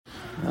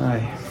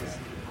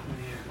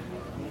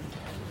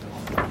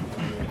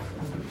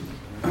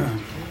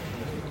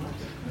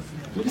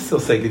still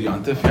say Good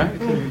Yontif, yeah?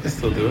 You can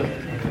still do it.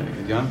 Okay,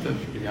 Good Yontif,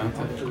 Good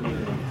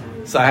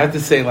Yontif. So I had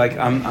to say, like,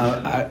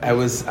 I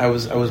was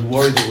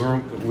worried that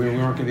we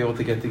weren't going to be able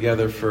to get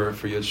together for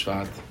Yud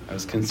Shvat. I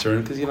was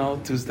concerned because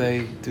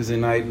Tuesday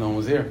night, no one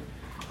was here,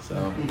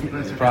 so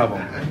it's a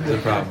problem.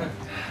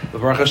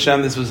 But Baruch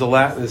Hashem, this was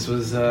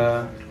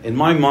in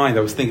my mind.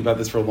 I was thinking about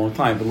this for a long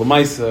time, but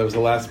Lamaisa, it was a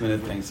last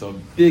minute thing. So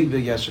big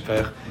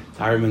yeshafech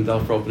to Harry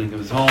Mendel for opening of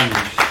his home.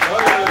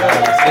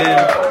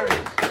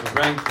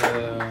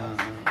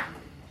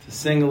 To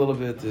sing a little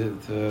bit,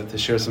 to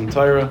share some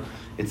Torah.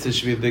 It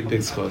should be a big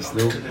schos.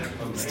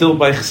 Still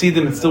by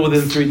Chassidim, it's still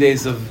within 3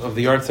 days of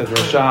the Yahrzeit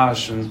Rosh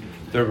Hashanah and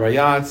their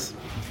Rayatz,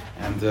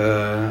 and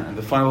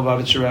the final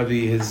Lubavitcher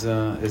Rebbe, his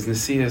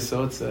Nesiah.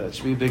 So it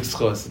should be a big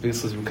schos. A big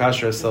schos. We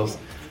kasher ourselves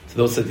to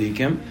those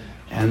tzaddikim,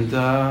 and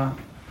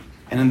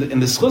in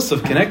the schos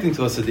of connecting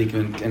to those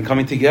tzaddikim and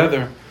coming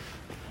together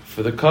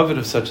for the covet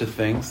of such a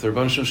thing. So the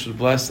Rebbe Shem should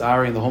bless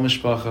Ari and the whole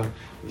mishpacha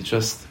with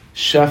just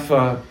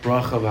shefa,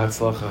 bracha,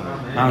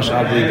 v'hatzlacha. Mamash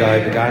abli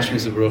gai,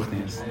 v'gashmis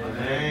v'ruchnias.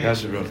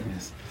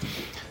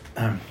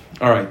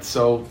 All right,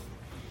 so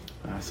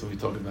we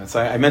talk about. So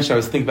I mentioned I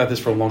was thinking about this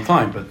for a long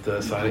time, but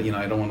so I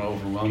don't want to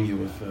overwhelm you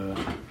with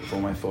all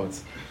my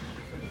thoughts.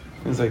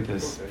 Things like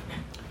this.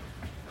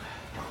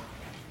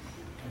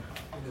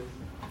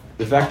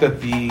 The fact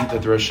that the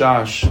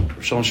Rashash,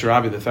 Shalom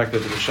Shirabi, the fact that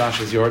the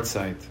Rashash's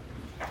Yahrzeit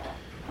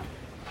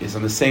is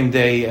on the same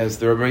day as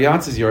the Rebbe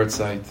Yatz's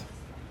Yahrzeit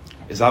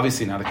is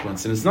obviously not a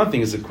coincidence.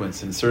 Nothing is a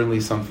coincidence. Certainly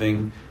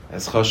something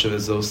as chashav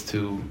as those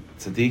two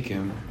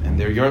tzaddikim and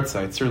their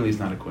Yahrzeit certainly is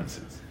not a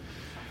coincidence.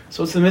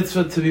 So it's a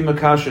mitzvah to be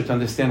makasher, to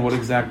understand what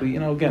exactly,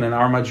 again, in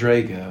our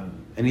madrega,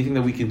 anything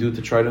that we can do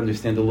to try to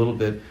understand a little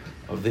bit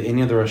of the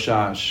Inyan of the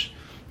Rashash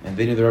and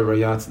the Inyan of the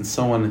Rebbe Yatz and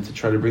so on, and to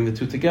try to bring the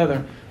two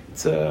together.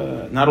 It's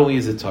not only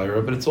is it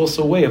Torah, but it's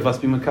also a way of us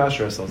being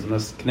makasher ourselves and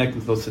us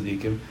connecting to those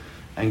tzaddikim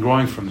and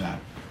growing from that.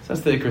 So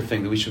that's the ikr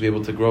thing, that we should be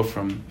able to grow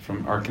from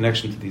our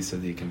connection to these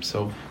tzaddikim.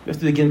 So we have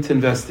to begin to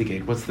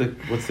investigate what's the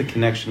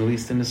connection, at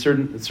least in a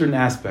certain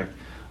aspect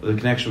of the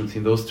connection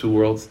between those two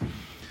worlds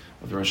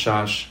of the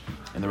Rashash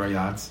and the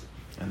Rayatz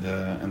and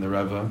the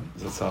Rebbe,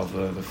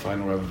 Zatzal, the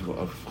final Rebbe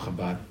of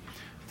Chabad,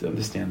 to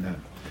understand that.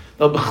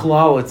 Now,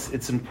 b'chlal,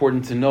 it's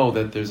important to know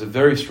that there's a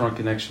very strong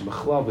connection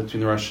b'chlal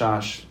between the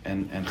Rashash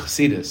and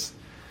Chassidus,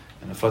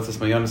 and the Fatzas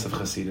Mayanis of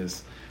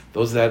Chassidus.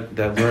 Those that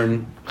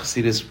learn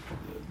Chassidus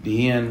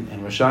Bi'in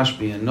and Rashash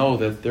Bi'in know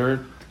that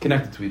they're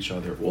connected to each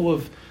other. All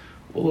of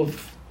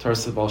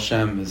Tarsa Baal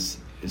Shem is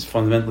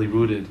fundamentally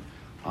rooted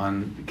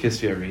on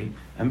Kisvei Ari,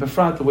 and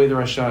Befrat, the way the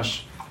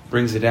Rashash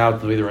brings it out,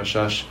 the way the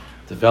Rashash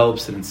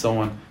develops it, and so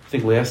on. I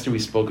think last year we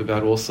spoke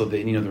about also the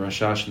Inyan of the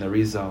Rashash and the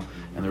Rizal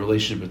and the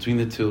relationship between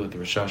the two. The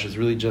Rashash is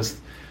really just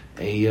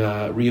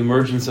a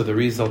re-emergence of the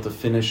Rizal to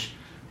finish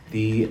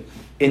the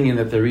Inyan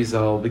that the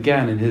Rizal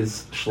began in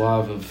his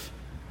shlav of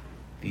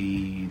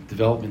the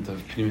development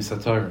of Pnimis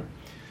HaTorah.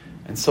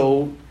 And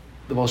so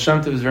the Baal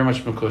Shem Tov is very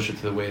much makosher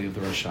to the way of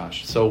the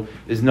Rashash. So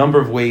there's a number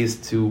of ways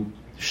to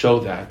show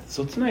that.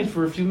 So tonight,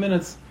 for a few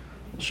minutes,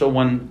 we'll show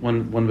one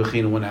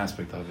bechina, one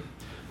aspect of it.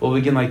 We'll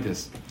begin like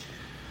this.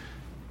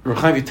 Reb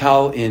Chaim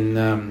Vital,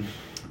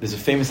 there's a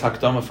famous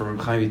Hakdama from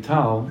Reb Chaim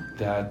Vital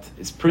that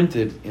is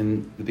printed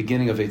in the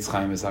beginning of Eitz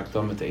Chaim as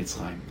Hakdama to Eitz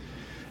Chaim.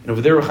 And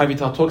over there, Reb Chaim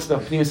Vital talks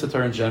about Pnimis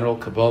HaTorah in general,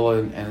 Kabbalah,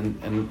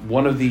 and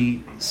one of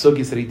the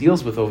sugis that he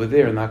deals with over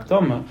there in the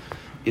Hakdama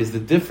is the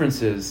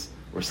differences,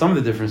 or some of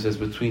the differences,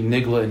 between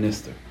Nigla and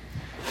Nister.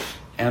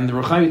 And the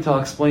Reb Chaim Vital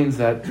explains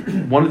that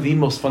one of the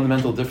most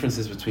fundamental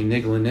differences between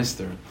Nigla and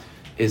Nister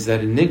is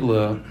that in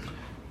Nigla,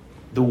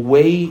 the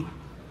way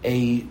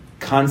a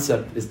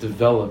concept is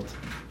developed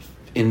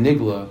in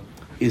Nigla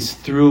is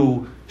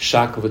through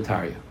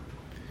Shakavatarya.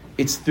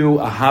 It's through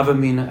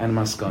Ahavamina and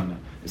Maskana.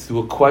 It's through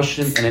a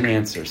question and an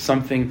answer.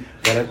 Something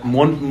that at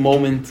one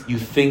moment you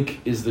think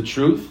is the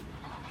truth,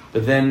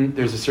 but then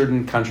there's a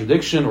certain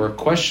contradiction or a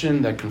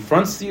question that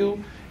confronts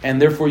you,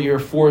 and therefore you're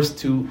forced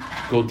to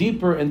go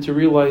deeper and to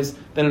realize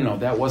that no,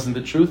 that wasn't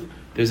the truth.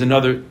 There's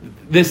another,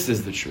 this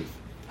is the truth.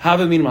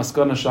 Havamin,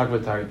 Maskana,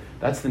 Shakavatarya.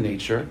 That's the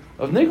nature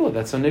of Nigla.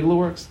 That's how Nigla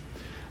works.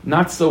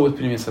 Not so with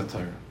Pnimis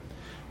HaTorah.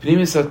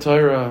 Pnimis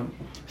HaTorah,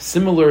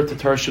 similar to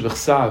Torah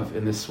Shebechsav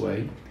in this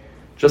way,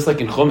 just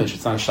like in Chumash,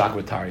 it's not a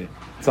Shakavatarya.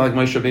 It's not like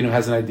Moshe Rabbeinu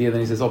has an idea, then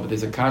he says, but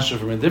there's a kasha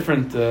from a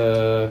different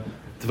Dvar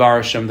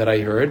Hashem that I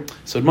heard,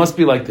 so it must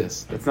be like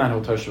this. That's not how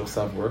Torah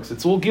Shebechsav works.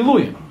 It's all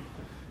Giluyim.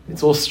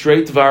 It's all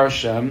straight Dvar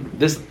Hashem.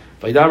 This,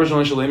 Vaydaber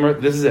Shalom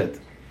Shalemer, this is it.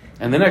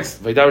 And the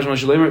next, Vaydaber Shalom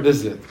Shalemer, this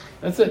is it.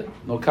 That's it.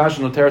 No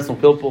kasha, no teretz, no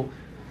pilpul,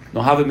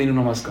 no havaminu,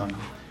 no maskana.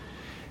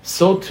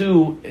 So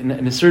too, in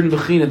a certain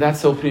bechina,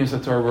 that's how Pnimis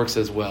HaTorah works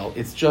as well.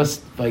 It's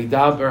just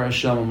Vaydaber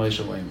Hashem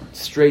Moshe Rabbeinu,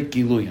 straight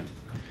Giluyim.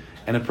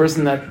 And a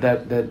person that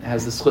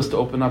has the schus to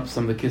open up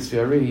some of the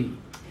Kisvei Ari,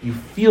 you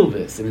feel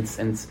this, and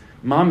it's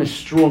mamish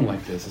strong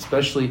like this,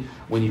 especially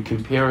when you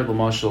compare it,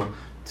 l'mashal,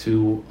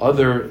 to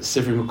other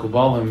Sifrei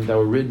Mekubalim that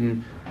were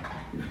written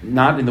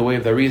not in the way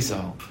of the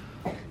Arizal.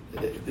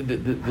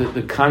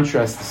 The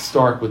contrast is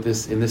stark with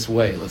this in this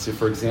way. Let's say,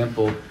 for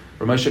example,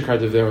 Ramesha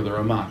Kardaver, the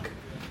Ramak.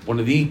 One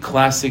of the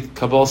classic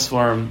Kabbalah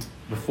Svarim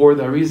before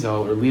the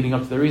Arizal, or leading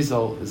up to the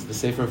Arizal, is the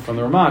Sefer from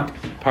the Ramak,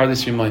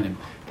 Pardes Yemainim.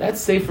 That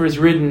Sefer is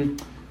written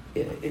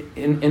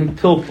in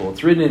Pilpul.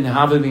 It's written in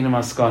Havamina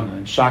Maskana,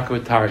 in Shaka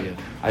Tarya.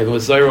 I have a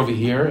Zohar over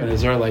here, and a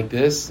Zohar like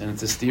this, and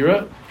it's a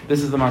stira.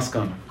 This is the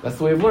Maskana. That's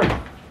the way of learning.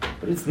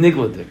 But it's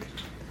nigladik.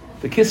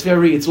 The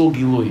Kisveri, it's all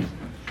Giluyim.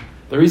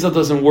 The Arizal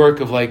doesn't work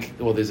of like,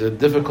 well, there's a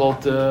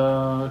difficult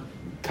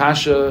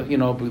kasha,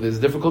 there's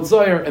a difficult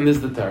Zohar, and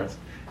there's the Teretz.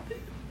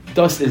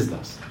 Das is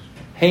das.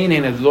 Hein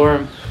ein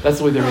adlorim. That's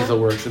the way the Arizal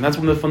works, and that's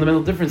one of the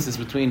fundamental differences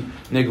between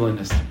Nigla and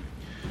Nister.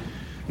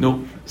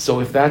 No, so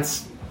if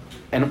that's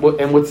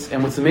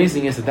what's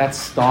amazing is that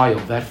style,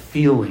 that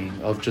feeling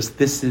of just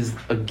this is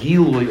a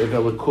giloy of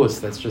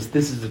Elikus, that's just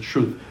this is the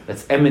truth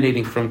that's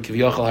emanating from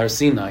Kiviyachal Har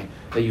Sinai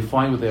that you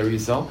find with the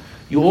Arizal.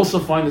 You also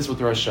find this with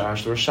the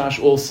Rashash. The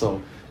Rashash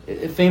also,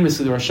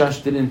 famously, the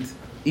Rashash didn't,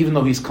 even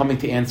though he's coming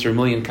to answer a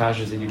million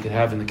kashas that you could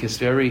have in the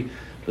Kisveri,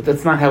 but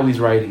that's not how he's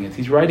writing it.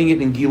 He's writing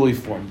it in giloy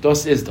form.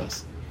 Das is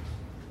das.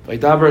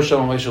 Vaydaber Hashem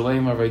Moshe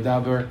Leimer,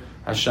 Vaydaber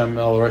Hashem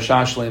El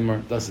Rashash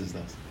Leimer. Das is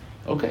das.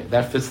 Okay,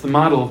 that fits the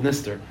model of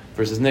Nister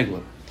versus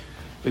Nigla.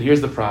 But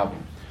here's the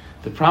problem.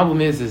 The problem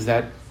is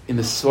that in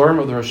the Svarim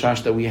of the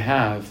Rashash that we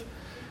have,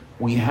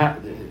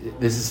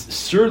 this is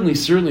certainly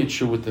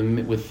true with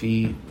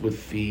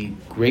the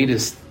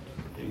greatest.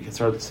 It's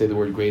hard to say the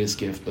word greatest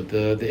gift, but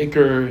the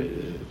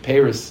Iker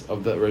Paris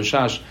of the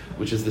Rashash,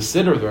 which is the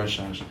Siddur of the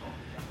Rashash,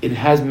 it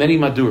has many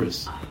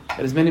Maduras.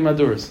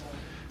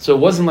 So it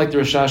wasn't like the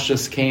Rashash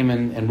just came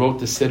and wrote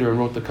the Siddur and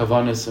wrote the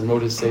Kavanis and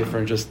wrote his Sefer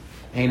and just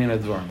Hein ein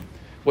advarim.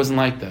 It wasn't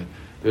like that.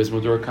 There was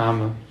Madur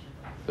Kama.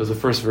 There was the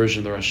first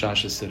version of the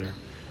Rashash's Siddur,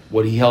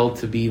 what he held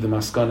to be the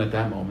Maskan at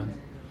that moment.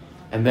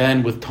 And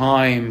then with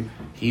time,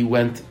 he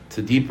went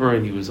to deeper,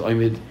 and he was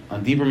Oimid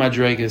on deeper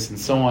Madregas and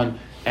so on,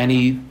 and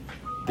he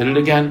did it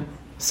again,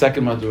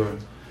 second Madur,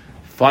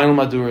 final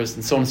Maduras,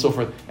 and so on and so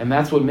forth. And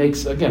that's what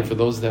makes, again, for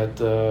those that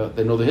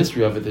know the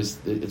history of it,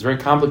 it's very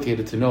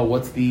complicated to know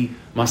what's the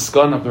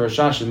Maskan of the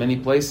Rashash in many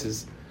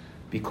places,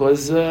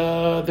 because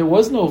there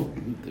was no...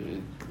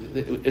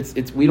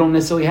 we don't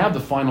necessarily have the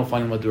final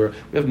Madura.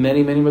 We have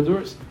many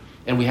Maduras.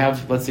 And we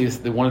have, let's say,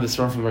 one of the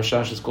Svarim from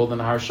Rashash is called the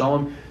Nahar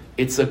Shalom.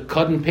 It's a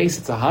cut and paste,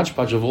 it's a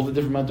hodgepodge of all the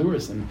different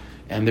Maduras.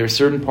 And there are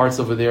certain parts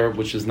over there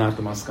which is not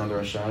the Maskan the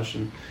Rashash.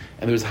 And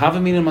there's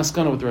Havamin and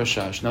Maskana with the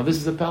Rashash. Now this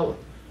is a Pella.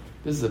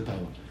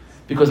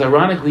 Because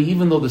ironically,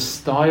 even though the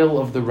style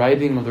of the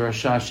writing of the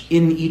Rashash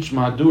in each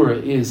Madura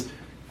is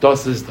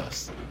Das is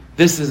Das.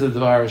 This is the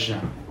Dvar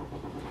Hashem.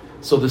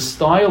 So the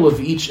style of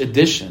each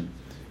edition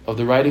of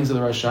the writings of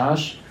the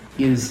Rashash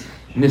is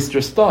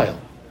Nister style.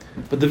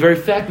 But the very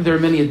fact that there are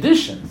many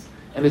editions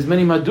and there's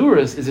many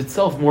Maduras is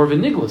itself more of a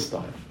Nigla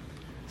style.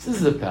 This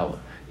is a Pella.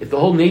 If the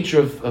whole nature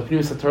of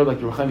Pneumis HaTorah, like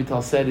the Rucham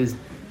Vital said, is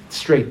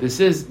straight, this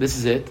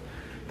is it,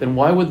 then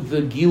why would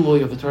the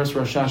Giloy of the Torah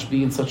Rashash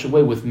be in such a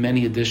way with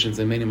many editions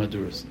and many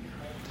Maduras?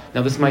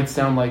 Now this might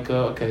sound like,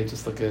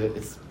 it's a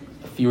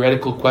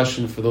theoretical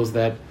question for those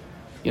that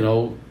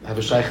have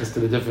a shaykhis to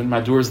the different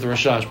Maduras of the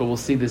Rashash, but we'll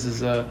see this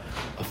is a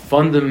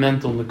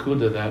fundamental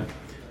nakuda that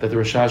the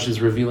Rashash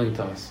is revealing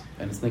to us.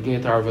 And it's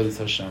Negeit Arvadis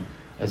Hashem,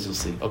 as you'll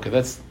see. Okay,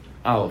 that's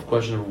Aleph,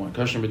 question number 1.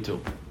 Question number 2.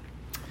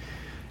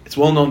 It's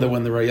well known that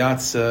when the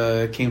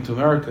Rayats came to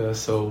America,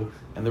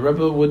 and the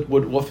Rebbe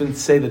would often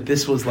say that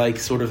this was like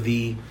sort of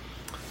the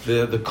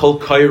Kol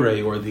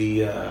Kairei, or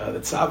the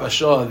Tzav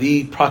Shah,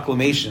 the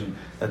proclamation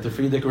that the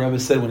Frierdiker Rebbe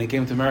said when he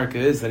came to America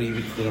is that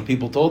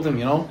people told him,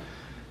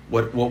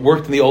 what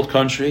worked in the old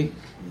country,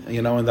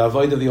 in the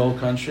avoid of the old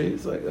country,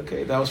 it's like,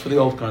 okay, that was for the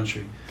old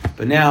country.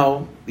 But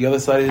now, the other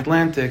side of the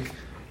Atlantic, you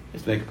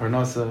have to make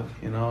parnasa,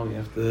 you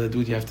have to do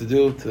what you have to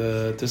do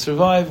to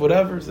survive,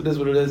 whatever. So it is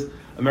what it is.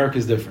 America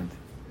is different.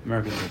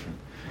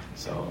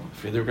 So,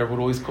 Friedrich Rebbe would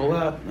always call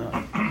out, no,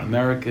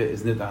 America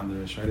is nit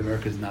anders, right?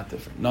 America is not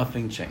different.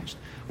 Nothing changed.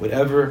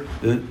 Whatever,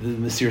 the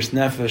Mesiras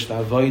Nefesh,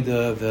 the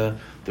Avodah,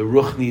 the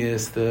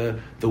Ruchnius,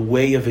 the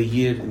way of a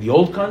Yid in the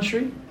old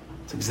country,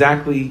 it's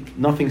exactly,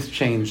 nothing's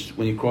changed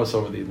when you cross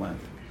over the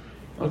Atlantic.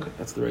 Okay,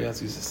 that's the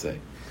Rayats used to say.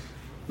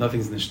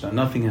 Nothing's nishtan,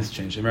 nothing has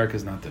changed. America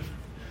is not different.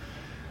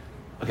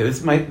 Okay,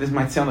 this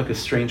might sound like a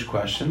strange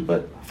question,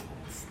 but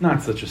it's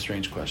not such a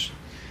strange question.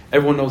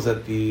 Everyone knows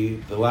that the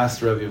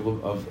last Rebbe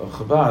of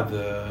Chabad,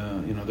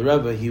 the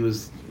Rebbe, he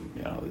was,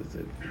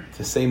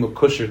 to say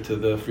Mukusher to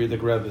the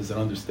Frierdiker Rebbe is an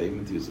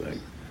understatement. He was like,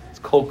 it's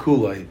Kol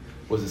Kulai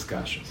was his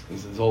kashas.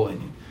 His whole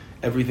opinion.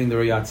 Everything the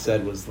Rayat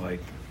said was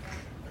like,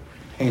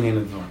 Hein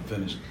ein advarim,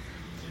 finished.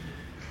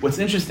 What's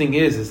interesting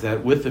is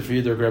that with the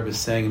Frierdiker Rebbe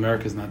saying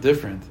America is not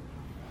different,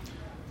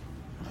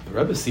 the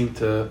Rebbe seemed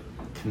to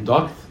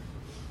conduct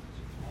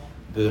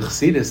the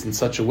Chassidus in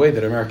such a way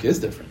that America is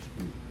different,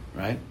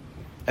 right?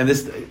 And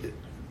this,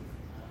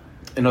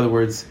 in other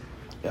words,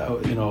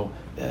 on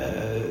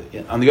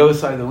the other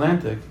side of the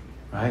Atlantic,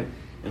 right,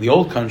 in the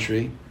old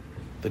country,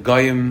 the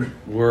Goyim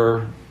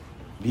were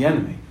the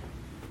enemy.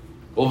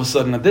 All of a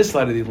sudden, at this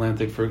side of the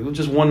Atlantic, for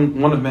just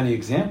one of many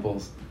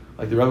examples,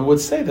 like the Rebbe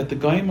would say, that the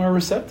Goyim are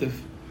receptive.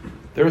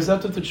 They're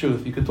receptive to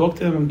truth. You could talk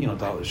to them,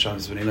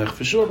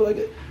 for sure, but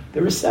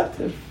they're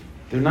receptive.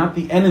 They're not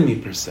the enemy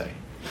per se.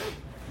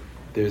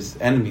 There's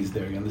enemies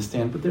there, you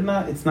understand, but they're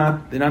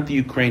not the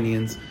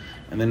Ukrainians,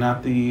 and they're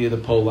not the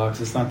Polacks.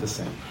 It's not the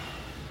same.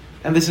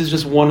 And this is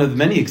just one of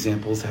many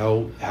examples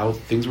how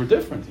things were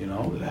different.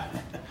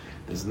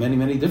 There's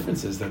many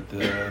differences that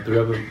the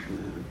Rebbe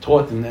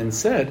taught and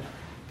said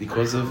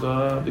because of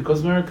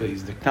America.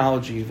 His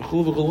technology,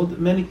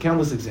 many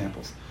countless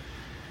examples.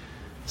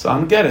 So I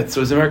don't get it.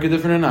 So is America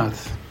different or not?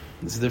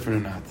 Is it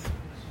different or not?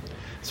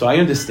 So I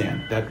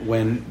understand that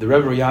when the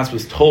Rebbe Rayatz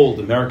was told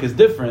America is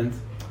different,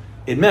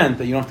 it meant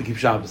that you don't have to keep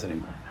Shabbos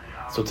anymore.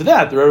 So to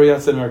that, the Rebbe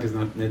Rayatz said America is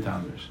not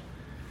Netamish.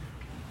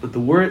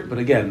 But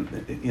again,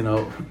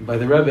 by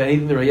the Rebbe,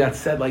 anything the Rayatz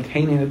said, like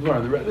Hein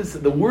Advar, the Rebbe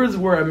said, the words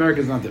were America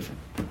is not different.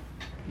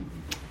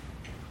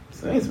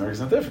 So America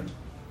is not different.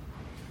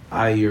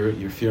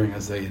 You're fearing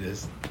as it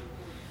is.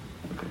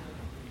 Okay.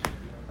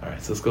 All right,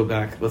 so let's go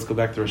back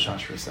to Rosh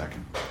Hashanah for a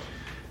second.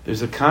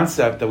 There's a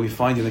concept that we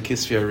find in the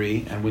Kisvei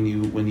Ari, and when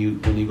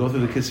you go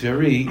through the Kisvei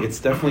Ari, it's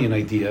definitely an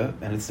idea,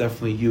 and it's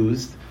definitely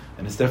used,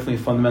 and it's definitely a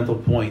fundamental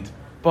point,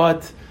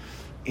 but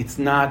it's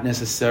not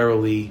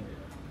necessarily.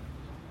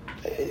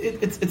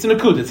 It's an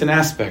akud, it's an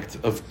aspect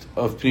of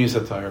Pnimius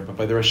HaTorah, but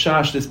by the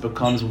Rashash, this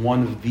becomes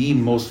one of the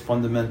most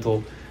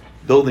fundamental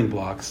building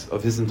blocks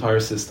of his entire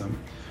system,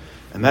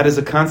 and that is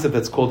a concept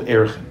that's called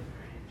erichin,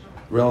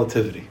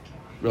 relativity.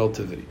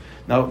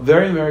 Now,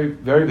 very, very,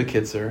 very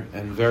bekitzer,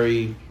 and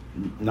very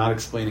not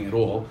explaining at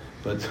all,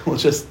 but we'll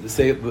just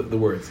say the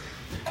words.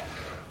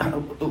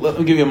 Let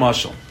me give you a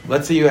mashal.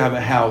 Let's say you have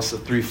a house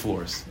of 3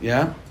 floors,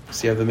 yeah?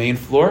 So you have the main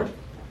floor,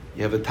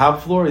 you have the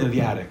top floor, and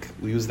the attic.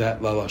 We use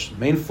that lalash.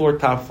 Main floor,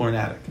 top floor, and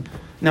attic.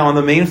 Now, on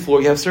the main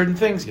floor, you have certain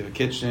things. You have a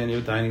kitchen, you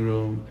have a dining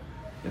room,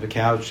 you have a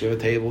couch, you have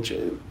a table,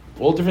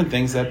 all different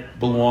things that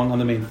belong on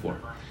the main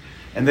floor.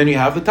 And then you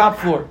have the top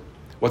floor.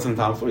 What's on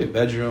the top floor? You have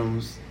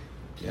bedrooms,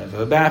 you have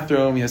a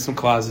bathroom, you have some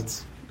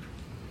closets,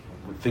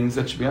 things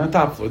that should be on the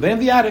top floor. Then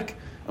you have the attic.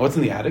 And what's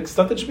in the attic?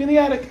 Stuff that should be in the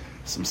attic.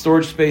 Some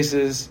storage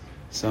spaces,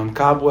 some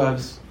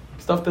cobwebs,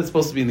 stuff that's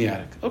supposed to be in the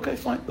attic. Okay,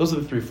 fine. Those are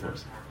the 3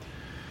 floors.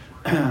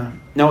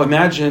 Now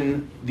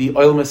imagine the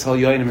Oilmas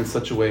Halyonim in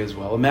such a way as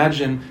well.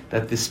 Imagine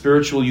that the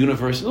spiritual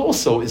universe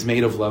also is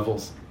made of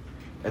levels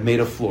and made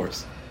of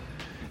floors.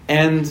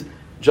 And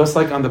just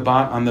like on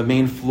the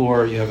main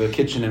floor, you have a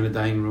kitchen and a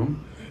dining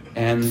room,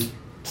 and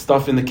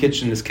stuff in the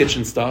kitchen is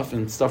kitchen stuff,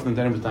 and stuff in the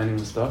dining room is dining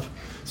room stuff.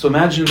 So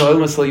imagine the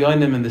Oilmas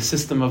Halyonim in the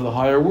system of the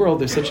higher world,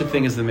 there's such a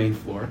thing as the main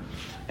floor.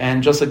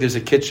 And just like there's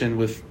a kitchen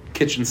with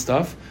kitchen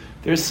stuff,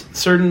 there's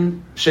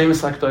certain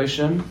Shemus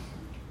HaKadoshim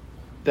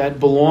that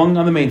belong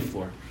on the main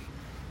floor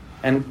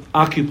and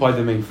occupy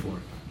the main floor.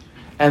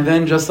 And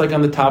then just like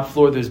on the top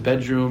floor, there's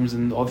bedrooms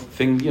and all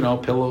things,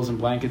 pillows and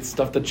blankets,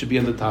 stuff that should be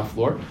on the top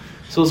floor.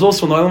 So there's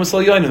also an Olam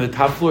Yisrael, the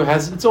top floor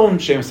has its own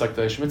Shemus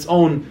HaKadoshim,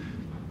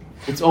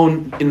 its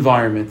own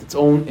environment, its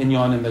own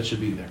inyanim that should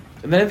be there.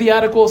 And then in the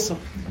attic also.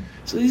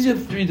 So these are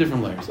the 3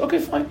 different layers. Okay,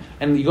 fine.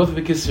 And you go through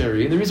the Kisvei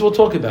Ari, and the reason we'll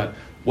talk about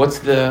what's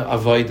the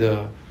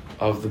avodah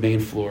of the main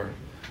floor.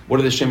 What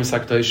are the Shemus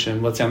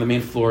HaKadoshim? Let's say on the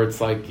main floor,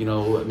 it's like,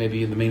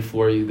 maybe in the main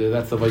floor,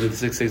 that's the avodah of the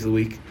 6 days a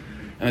week.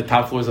 And the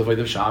top floor is the avodah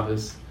of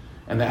Shabbos.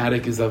 And the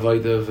attic is the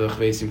avodah of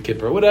Chveis Yom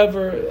Kippur.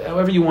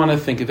 However you want to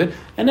think of it.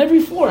 And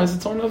every floor has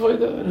its own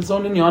avodah and its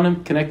own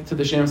inyanim connected to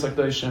the Shemus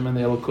HaKadoshim and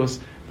the Elokus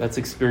that's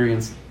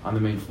experienced on the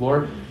main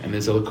floor. And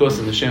there's Elokus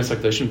and the Shemus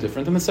HaKadoshim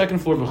different than the second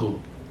floor of V'chu.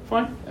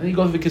 Fine. And you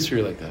go to the Kisvei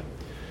Ari like that.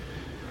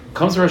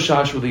 Comes a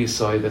Rashash with a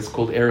Yisai that's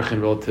called erich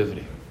and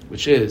relativity,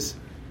 which is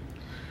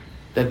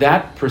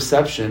that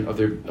perception of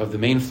the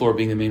main floor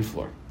being the main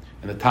floor,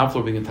 and the top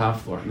floor being the top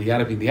floor, and the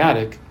attic being the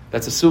attic,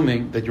 that's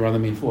assuming that you're on the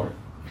main floor.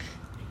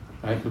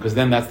 Right? Because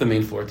then that's the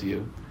main floor to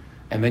you.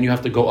 And then you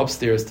have to go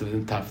upstairs to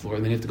the top floor,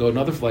 and then you have to go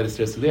another flight of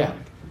stairs to the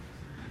attic.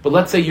 But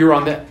let's say you're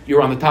on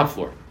the top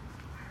floor.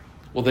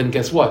 Well, then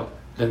guess what?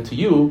 Then to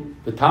you,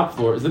 the top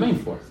floor is the main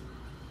floor.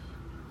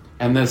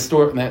 And the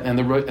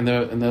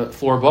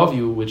floor above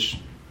you, which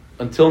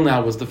until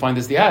now was defined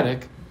as the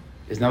attic,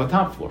 is now the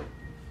top floor.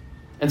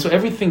 And so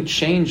everything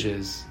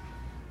changes.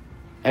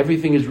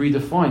 Everything is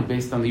redefined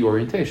based on the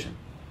orientation,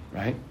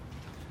 right?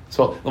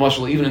 So,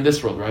 even in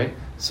this world, right?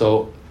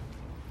 So,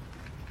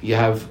 you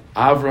have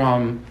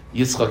Avraham,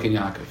 Yitzchak, and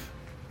Yaakov.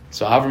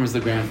 So Avraham is the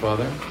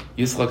grandfather,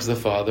 Yitzchak is the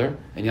father,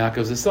 and Yaakov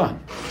is the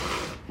son.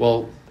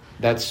 Well,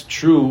 that's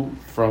true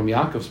from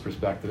Yaakov's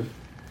perspective,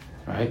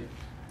 right?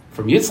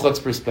 From Yitzchak's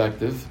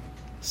perspective,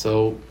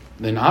 so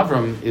then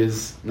Avram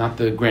is not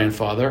the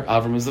grandfather,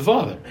 Avram is the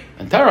father,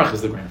 and Terach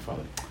is the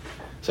grandfather.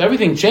 So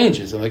everything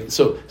changes.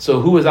 So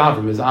who is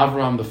Avram? Is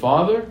Avram the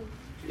father?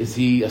 Is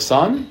he a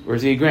son, or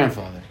is he a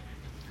grandfather?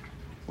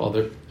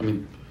 Well,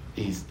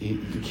 you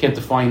can't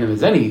define him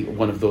as any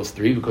one of those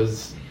 3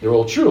 because they're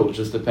all true. It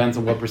just depends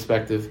on what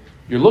perspective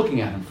you're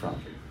looking at him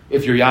from.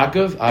 If you're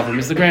Yaakov, Avram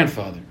is the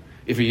grandfather.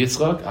 If you're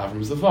Yitzchak,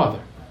 Avram is the father.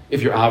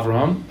 If you're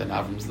Avram, then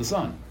Avram is the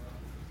son.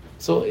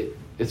 So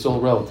it's all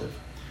relative.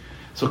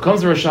 So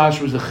comes the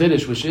Rashash with the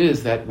Chiddush, which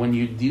is that when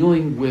you're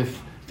dealing with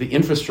the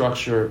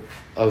infrastructure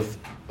of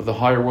the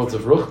higher worlds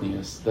of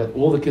Ruchnius, that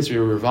all the Kisri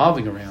are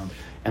revolving around,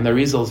 and the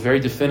result is very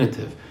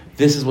definitive.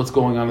 This is what's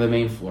going on the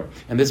main floor,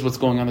 and this is what's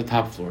going on the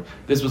top floor.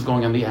 This is what's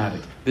going on the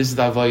attic. This is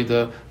the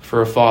Avodah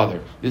for a father.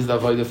 This is the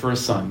Avodah for a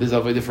son. This is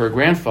the Avodah for a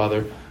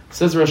grandfather.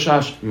 Says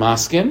Rashash,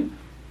 Maskin,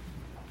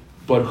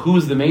 but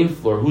who's the main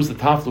floor, who's the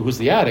top floor, who's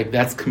the attic,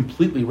 that's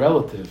completely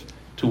relative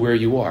to where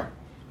you are.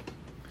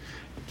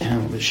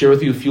 And I'll share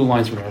with you a few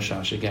lines from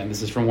Rashash. Again,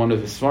 this is from one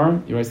of his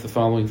farm. He writes the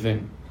following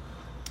thing.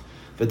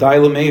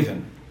 V'dai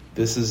l'maven.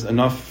 This is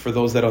enough for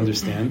those that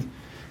understand.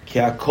 Ki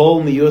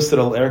hakol miyusar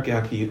al erke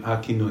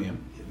hakinuyim.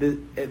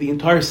 The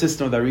entire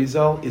system of the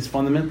Arizal is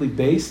fundamentally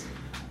based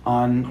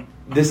on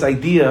this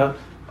idea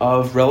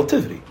of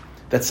relativity.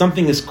 That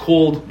something is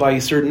called by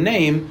a certain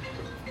name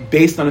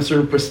based on a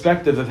certain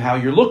perspective of how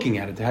you're looking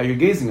at it, how you're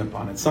gazing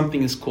upon it.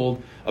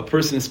 A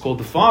person is called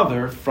the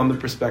father from the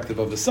perspective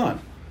of the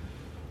son.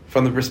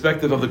 From the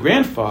perspective of the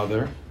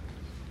grandfather,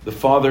 the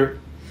father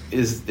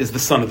is the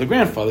son of the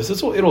grandfather.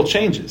 So it all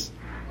changes.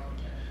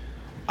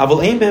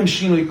 Aval ein behem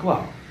shinui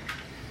klal.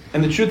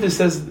 And the truth is,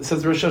 says the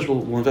Rashash,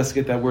 we'll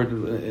investigate that word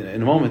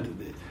in a moment,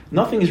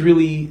 nothing's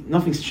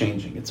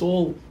changing. It's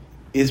all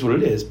is what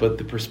it is, but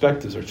the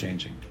perspectives are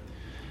changing.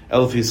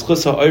 Okay, this is the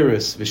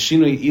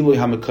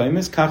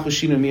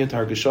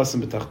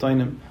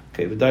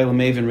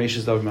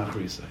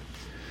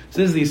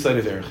side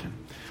of Erechim.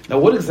 Now,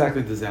 what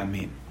exactly does that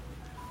mean?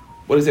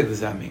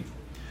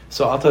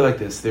 So I'll tell you like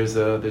this. There's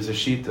a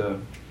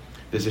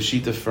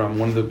shita from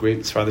one of the great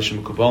Sfardish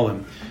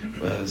Mekubalim,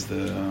 was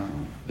the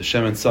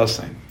Shemen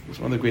Sasain. He was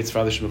one of the great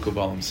Sfardish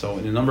Mekubalim. So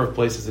in a number of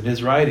places in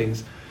his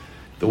writings,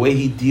 the way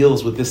he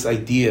deals with this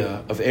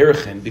idea of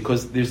Erechin,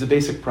 because there's a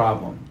basic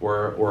problem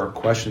or a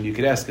question you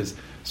could ask is,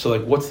 so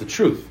what's the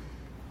truth?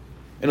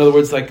 In other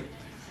words,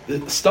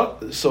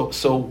 stuff.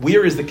 So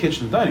where is the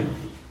kitchen and dining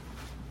room?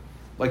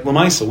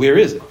 Lamaisa, where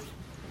is it?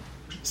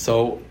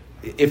 So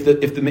if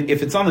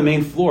it's on the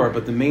main floor,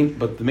 but the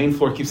main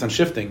floor keeps on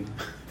shifting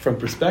from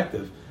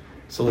perspective,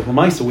 so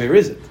Lamaisa, where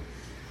is it?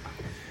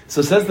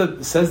 So says the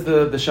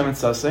Shemen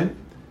Sasain,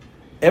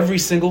 every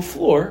single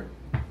floor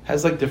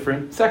has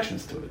different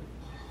sections to it.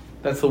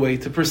 That's the way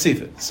to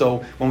perceive it.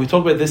 So when we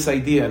talk about this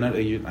idea, and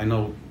I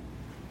know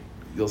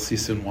you'll see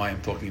soon why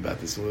I'm talking about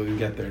this, so we'll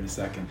get there in a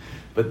second.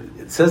 But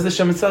it says the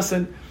Shemen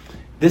Sasain,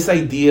 this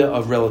idea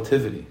of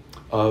relativity,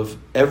 of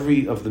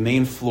the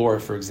main floor,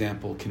 for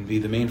example, can be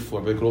the main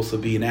floor, but it could also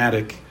be an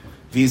attic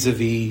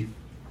vis-a-vis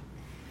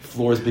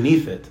floors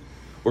beneath it.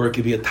 Or it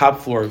could be a top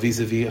floor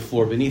vis-a-vis a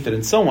floor beneath it,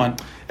 and so on.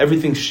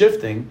 Everything's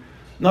shifting.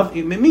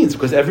 Nothing, it means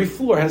because every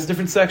floor has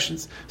different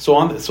sections. So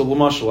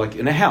Lamashal,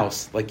 in a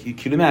house, you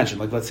could imagine,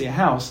 let's say a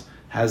house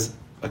has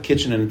a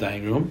kitchen and a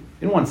dining room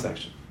in one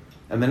section,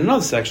 and then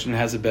another section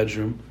has a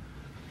bedroom,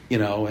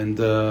 and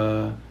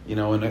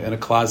a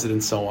closet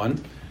and so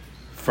on,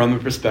 from the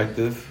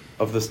perspective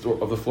of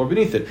the floor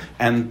beneath it,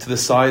 and to the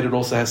side it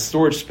also has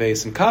storage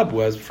space and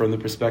cobwebs from the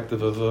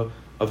perspective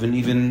of an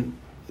even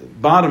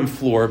bottom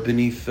floor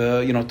beneath,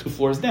 2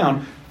 floors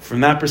down.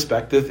 From that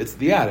perspective, it's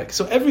the attic.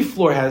 So every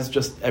floor has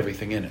just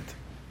everything in it.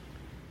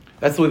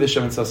 That's the way the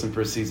Shemen Sasain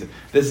perceives it.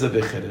 This is a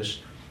big chiddush,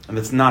 and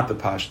that's not the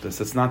pashtus.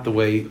 That's not the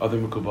way other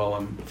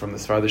Mekubalim from the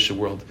Sfardish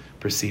world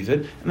perceive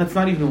it, and that's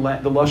not even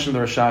the lashon of the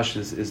Rashash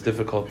is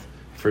difficult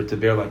for it to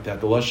bear like that.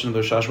 The lashon of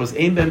the Rashash was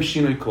ein behem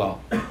shinui klal,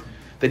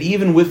 that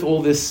even with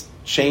all this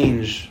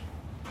change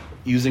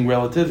using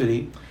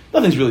relativity,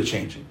 nothing's really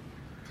changing.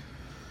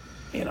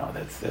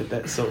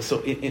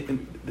 So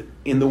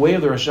in the way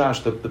of the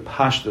Rashash, the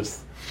pashtus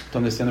to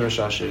understand the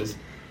Rashash is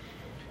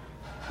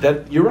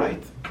that you're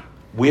right.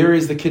 Where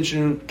is the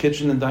kitchen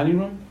and dining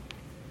room?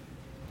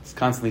 It's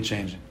constantly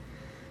changing.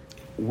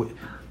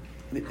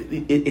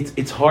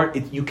 It's hard.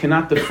 You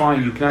cannot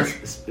define.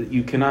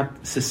 You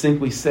cannot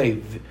succinctly say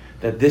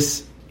that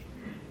this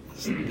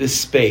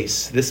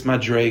space, this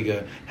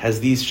madrega,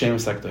 has these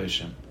shemus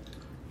hakdoshim,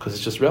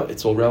 because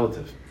it's all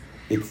relative.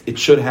 It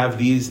should have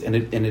these,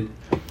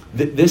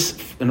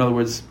 this, in other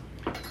words,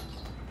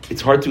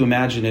 it's hard to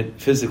imagine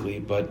it physically,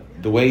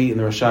 but the way in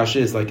the Rashash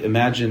is,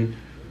 imagine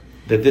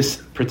that this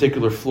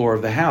particular floor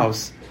of the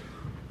house,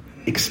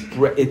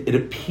 it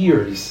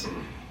appears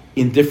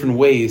in different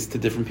ways to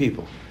different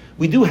people.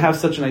 We do have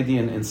such an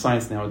idea in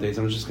science nowadays.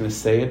 I'm just going to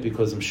say it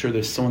because I'm sure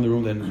there's someone in the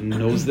room that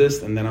knows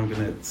this, and then I'm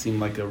going to seem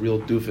like a real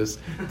doofus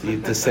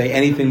to say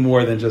anything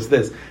more than just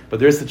this. But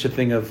there is such a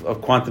thing of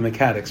quantum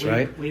mechanics,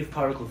 right? Wave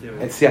particle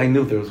theory. See, I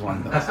knew there was one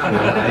of those.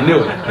 I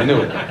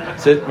knew it.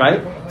 So,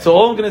 right? So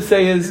all I'm going to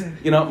say is,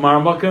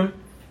 Maramakim,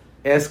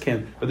 ask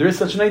him. But there is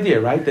such an idea,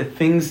 right? That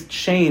things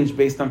change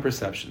based on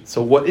perception.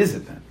 So what is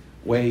it then?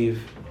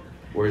 Wave?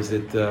 Or is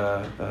it,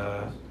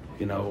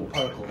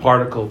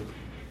 particle?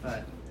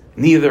 Right.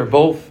 Neither,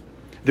 both.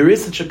 There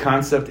is such a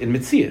concept in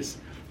Metzias.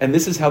 And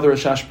this is how the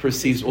Rashash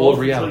perceives all of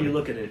reality. Until you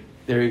look at it.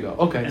 There you go.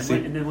 Okay.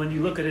 And then when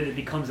you look at it, it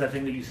becomes that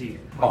thing that you see.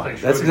 Oh,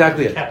 that's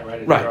exactly it. Cat,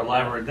 right? Right. They're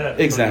alive or dead.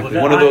 Exactly.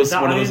 So One of those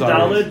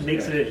Daled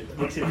makes it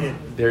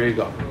hit. There you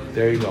go.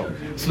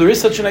 So there is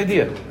such an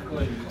idea.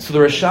 So the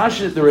Rashash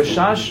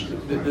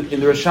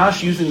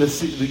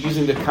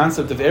using the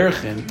concept of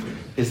Erechin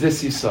is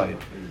this Yisai,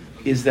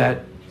 is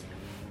that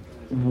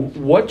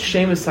what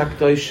Shemus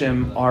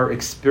HaKadoshim are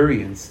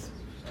experienced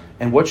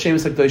and what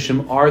Shemus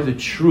HaKadoshim are the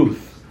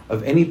truth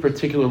of any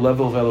particular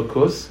level of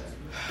Elokus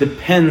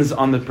depends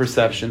on the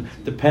perception,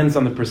 depends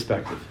on the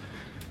perspective.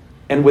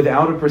 And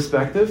without a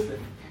perspective,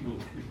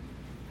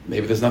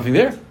 maybe there's nothing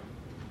there.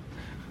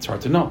 It's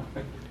hard to know.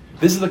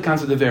 This is the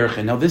concept of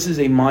Erechin. Now this is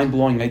a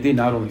mind-blowing idea,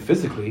 not only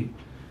physically,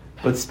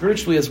 but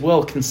spiritually as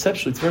well,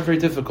 conceptually. It's very, very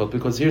difficult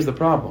because here's the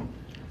problem.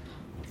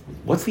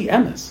 What's the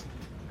emes?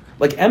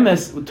 Like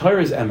emes,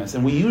 Torah is emes,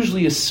 and we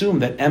usually assume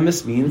that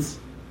emes means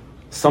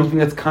something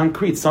that's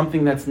concrete,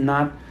 something that's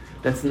not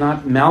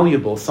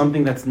malleable,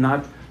 something that's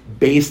not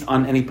based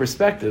on any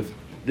perspective.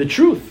 The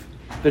truth.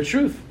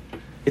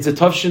 It's a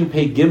Tavshin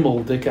Pei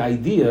Gimel dik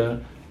idea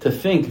to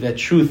think that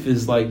truth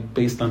is like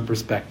based on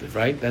perspective,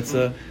 right? That's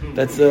a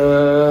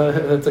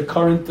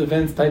current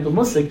events type of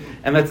musik,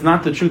 and that's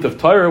not the truth of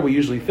Torah. We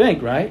usually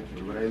think, right?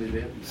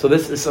 So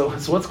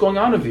what's going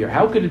on over here?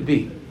 How could it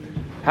be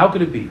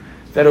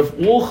that of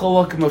all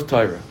halakim of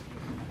Torah,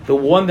 the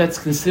one that's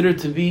considered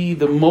to be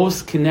the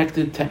most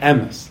connected to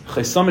emes,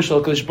 Chesamish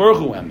al Kadosh Baruch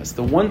Hu emes,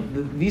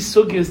 these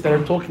sugyas that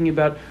are talking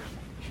about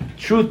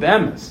truth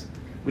emes,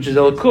 which is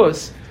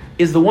Elikus,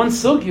 is the one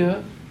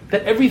sugya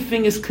that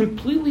everything is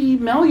completely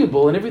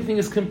malleable and everything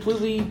is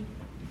completely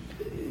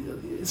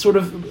sort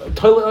of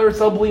toilet eretz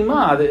al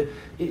b'lima.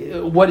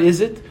 What is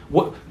it?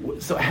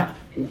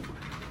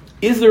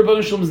 Is the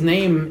Rebbeinu Shalom's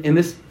name in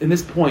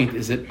this point?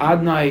 Is it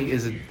Adnai?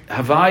 Is it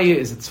Havaya?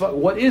 Is it Tzva?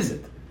 What is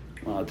it?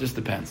 Well, it just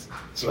depends.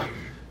 So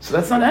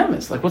that's not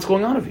emes. Like, what's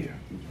going on over here?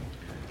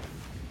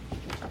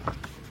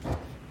 All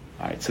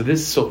right. So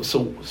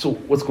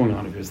what's going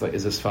on over here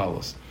is as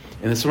follows.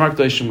 In the Sumar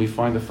Kedoshim, we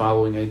find the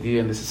following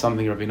idea, and this is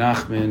something Rabbi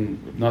Nachman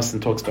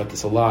Nassim talks about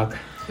this a lot,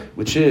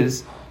 which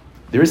is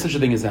there is such a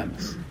thing as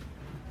emes,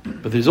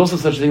 but there's also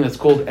such a thing that's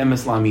called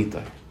emes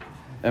lamitai.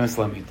 Emes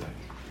lamitai.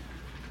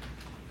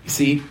 You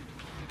see,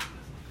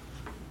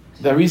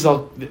 the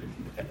result,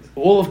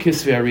 all of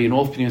Kisvei Ari and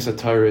all of Pnimius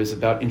HaTorah is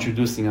about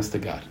introducing us to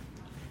God.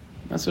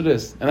 That's what it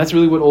is. And that's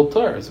really what Old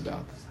Torah is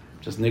about.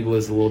 Just Nigla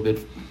is a little bit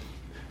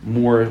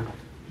more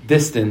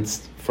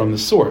distanced from the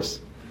source.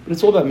 But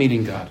it's all about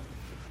meeting God.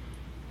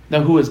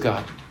 Now, who is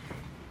God?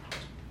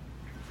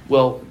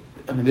 Well,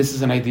 I mean, this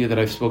is an idea that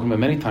I've spoken about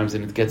many times,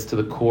 and it gets to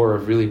the core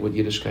of really what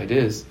Yiddishkeit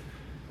is,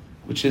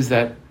 which is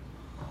that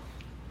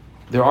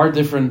there are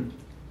different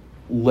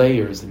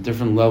layers and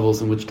different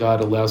levels in which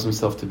God allows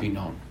himself to be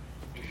known.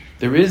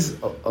 There is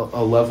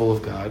a level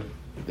of God,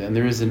 and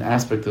there is an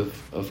aspect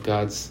of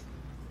God's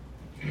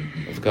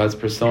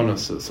persona,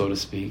 so to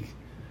speak,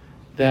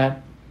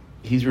 that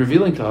he's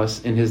revealing to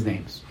us in his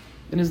names.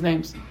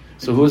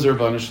 So who is the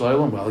Rebbeinu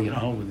Shalom? Well,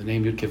 the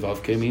name Yud Kei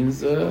Vav Kei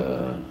means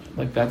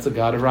like that's a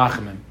God of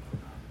Rachamim.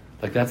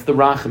 Like that's the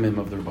Rachamim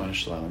of the Rebbeinu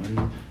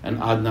Shalom. And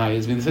Adnai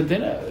is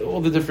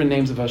all the different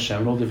names of Hashem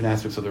and all the different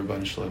aspects of the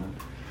Rebbeinu Shalom.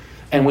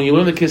 And when you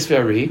learn the Kisvei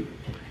Ari,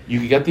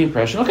 you get the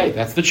impression, okay,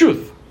 that's the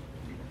truth.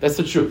 That's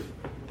the truth.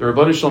 The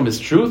Rebbeinu Shalom is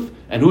truth,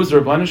 and who is the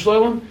Rebbeinu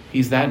Shalom?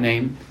 He's that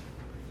name.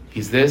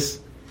 He's this.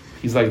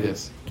 He's like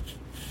this.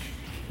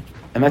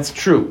 And that's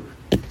true.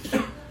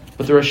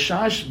 But the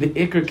Rashash, the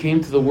Iker,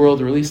 came to the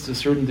world, or at least to a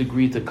certain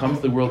degree, to come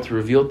to the world to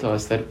reveal to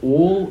us that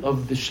all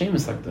of the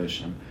Shemus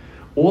HaKadoshim,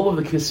 all of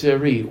the Kisvei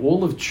Ari,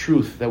 all of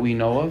truth that we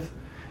know of,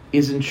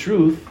 is in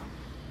truth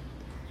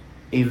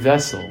a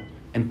vessel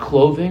and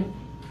clothing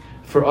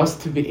for us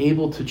to be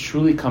able to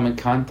truly come in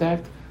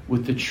contact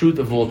with the truth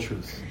of all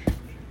truths.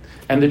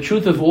 And the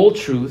truth of all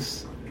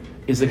truths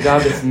is a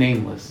God that's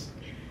nameless.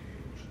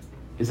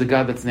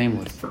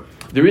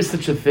 There is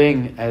such a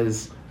thing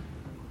as,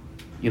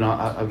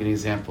 I'll give you an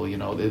example.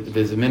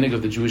 There's a minhag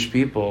of the Jewish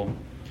people.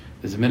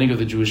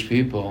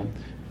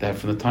 That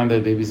from the time that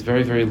a baby is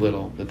very, very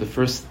little, that it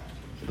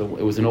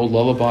was an old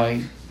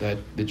lullaby that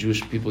the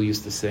Jewish people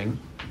used to sing.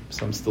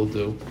 Some still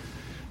do.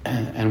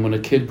 And when a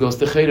kid goes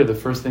to Cheder, the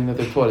first thing that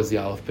they're taught is the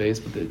Aleph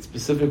Beis, but it's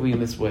specifically in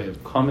this way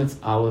of Kametz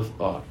Aleph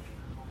Ah.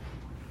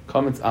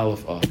 Kametz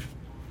Aleph Ah.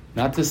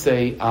 Not to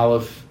say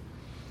Aleph,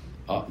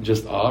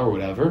 just Ah or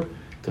whatever.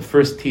 To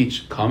first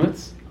teach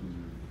Kametz,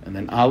 and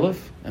then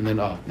Aleph, and then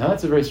Ah. Now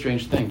that's a very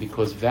strange thing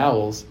because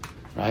vowels,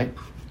 right?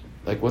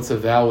 Like what's a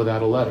vowel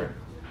without a letter?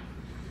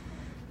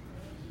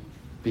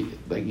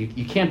 Like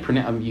you can't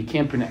pronounce.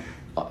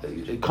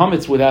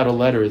 Kametz without a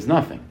letter is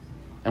nothing.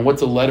 And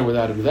what's a letter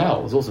without a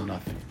vowel is also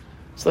nothing.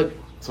 It's like,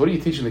 so what are you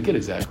teaching the kid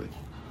exactly?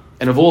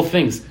 And of all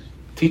things,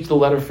 teach the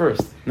letter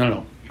first.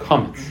 No.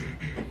 Kametz.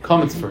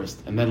 Kametz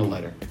first, and then a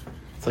letter.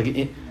 It's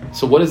like,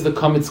 so what is the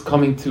kametz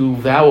coming to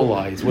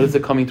vowelize? What is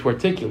it coming to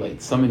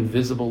articulate? Some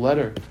invisible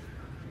letter.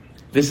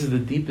 This is the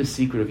deepest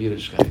secret of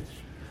Yiddishkeit.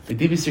 The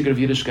deepest secret of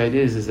Yiddishkeit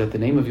is that the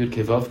name of Yud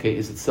Kei Vav Kei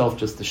is itself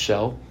just a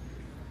shell.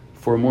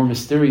 for a more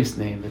mysterious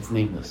name that's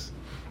nameless.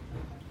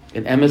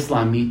 An emes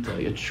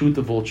la'amita, a truth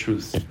of all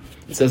truths.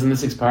 It says in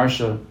this week's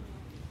parsha,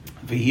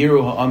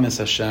 V'yiru ha'ames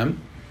Hashem,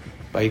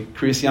 by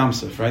Kriyas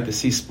Yamsuf, right? The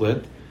sea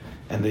split,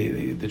 and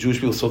the Jewish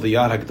people saw the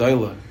Yad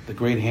HaGdayla, the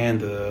great hand,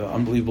 the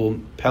unbelievable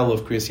pell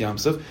of Kriyas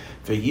Yamsuf.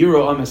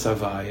 V'yiru ha'ames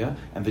Havaya,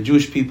 and the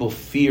Jewish people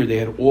feared, they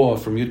had awe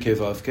from Yud Kei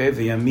Vav Kei,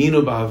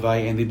 v'yaminu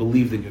b'Havaya, and they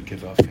believed in Yud Kei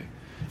Vav Kei.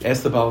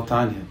 Ask the Baal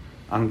Tanya,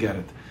 I don't get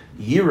it.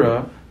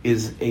 Yira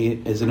is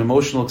an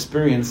emotional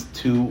experience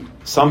to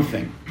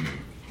something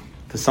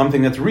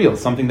that's real,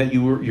 something that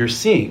you're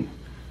seeing.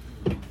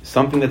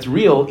 Something that's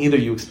real, either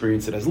you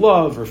experience it as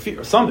love or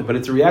fear or something, but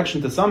it's a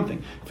reaction to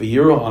something. For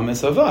Yiro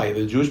Ames Havai,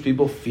 the Jewish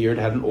people feared,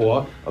 had an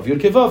awe of Yud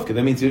Kei Vav Kei.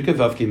 That means Yud Kei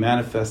Vav Kei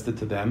manifested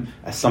to them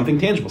as something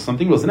tangible,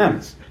 something was an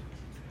emes.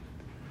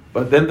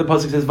 But then the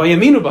pasuk says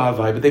Vayaminu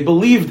b'Havai, but they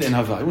believed in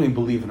Havai. What do you mean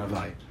believe in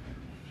Havai?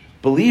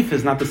 Belief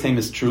is not the same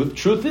as truth.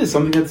 Truth is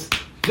something that's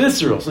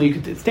visceral, so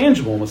it's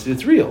tangible almost,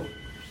 it's real.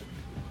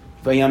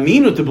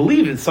 Vayaminu, to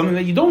believe, is something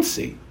that you don't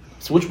see.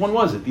 So which one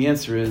was it? The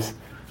answer is,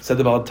 said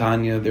the Baal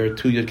Tanya, there are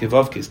two Yud Kei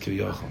Vav Keis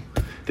Kiviyachol.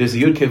 There's a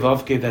Yud Kei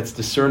Vav Kei that's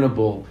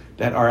discernible,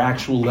 that are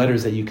actual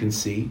letters that you can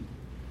see.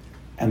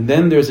 And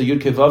then there's a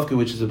Yud Kei Vav Kei,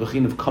 which is a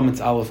Bechin of Kametz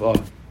Aleph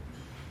Av.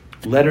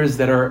 Letters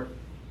that are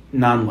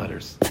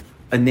non-letters.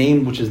 A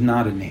name which is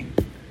not a name.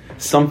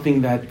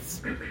 Something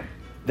that's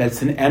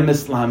an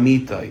emes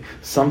la'amitai.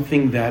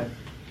 Something that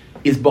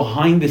is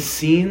behind the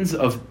scenes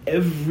of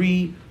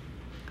everything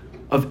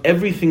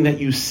that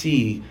you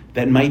see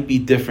that might be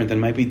different, that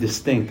might be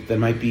distinct, that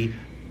might be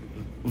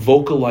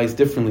vocalized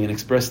differently and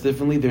expressed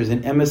differently. There's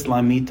an emes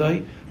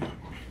la'amitai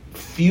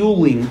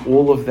fueling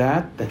all of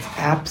that. That's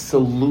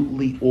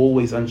absolutely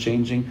always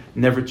unchanging,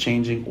 never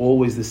changing,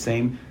 always the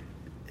same.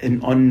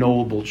 An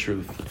unknowable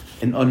truth,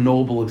 an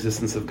unknowable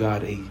existence of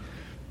God,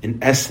 an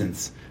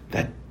essence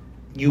that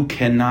you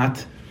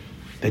cannot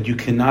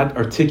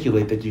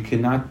articulate, that you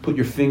cannot put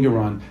your finger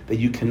on, that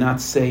you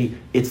cannot say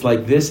it's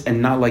like this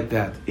and not like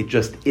that. It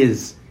just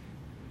is.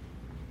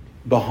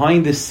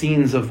 Behind the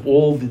scenes of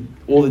all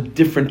the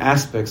different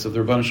aspects of the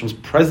Rebbeinu Shalom's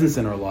presence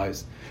in our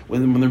lives,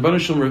 when the Rebbeinu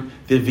Shalom,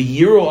 the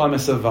V'yiro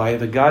Ames Havaya,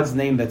 the God's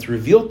name that's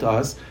revealed to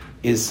us,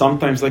 is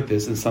sometimes like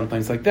this and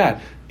sometimes like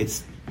that.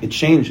 It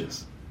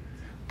changes.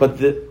 But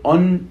the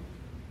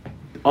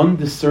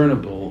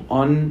undiscernible,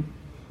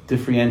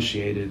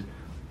 undifferentiated,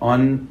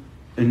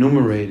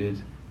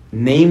 unenumerated,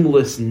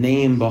 nameless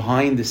name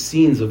behind the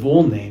scenes of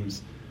all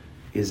names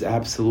is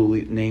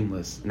absolutely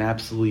nameless and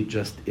absolutely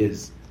just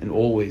is and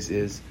always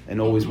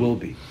will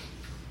be.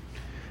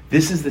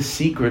 This is the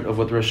secret of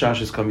what the Rosh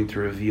Hashanah is coming to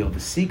reveal. The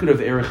secret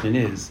of Erechin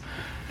is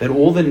that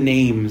all the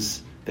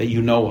names that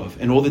you know of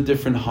and all the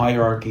different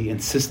hierarchy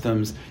and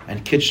systems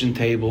and kitchen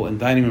table and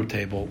dining room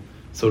table,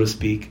 so to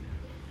speak,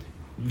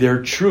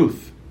 they're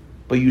truth.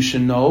 But you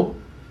should know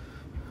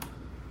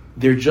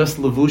they're just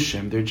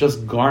levushim, they're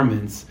just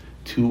garments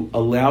to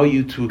allow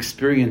you to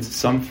experience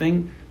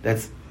something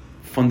that's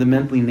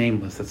fundamentally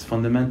nameless, that's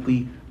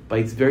fundamentally, by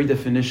its very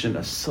definition,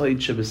 a side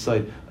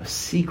shebeside, a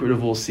secret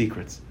of all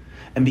secrets.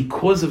 And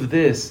because of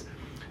this,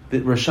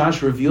 the Rosh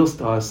Hashanah reveals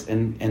to us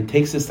and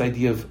takes this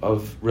idea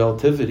of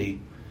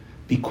relativity.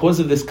 Because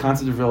of this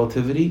concept of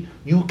relativity,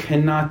 you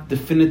cannot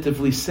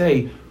definitively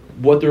say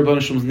what the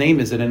Rebbeinu Shalom's name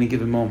is at any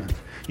given moment.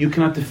 You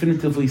cannot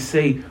definitively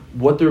say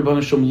what the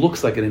Rebbeinu Shalom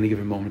looks like at any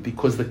given moment,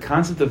 because the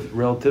concept of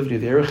relativity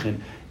of the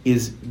Erechin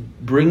is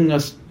bringing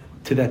us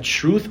to that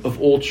truth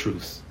of all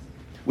truths,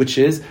 which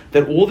is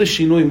that all the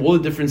shinuim, all the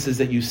differences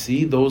that you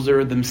see, those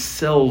are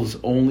themselves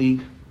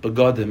only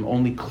begadim,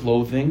 only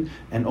clothing,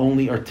 and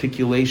only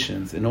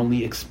articulations, and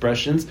only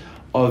expressions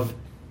of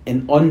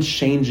an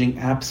unchanging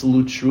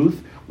absolute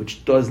truth,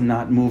 which does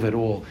not move at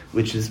all,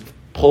 which is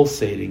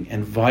pulsating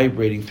and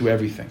vibrating through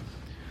everything.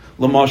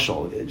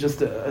 Lamashal,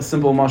 just a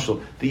simple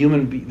mashal. The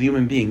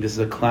human being. This is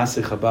a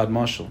classic Chabad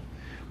mashal,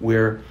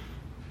 where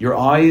your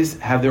eyes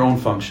have their own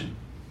function,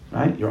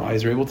 right? Your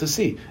eyes are able to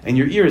see, and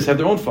your ears have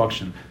their own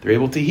function. They're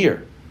able to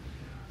hear.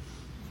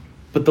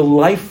 But the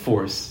life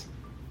force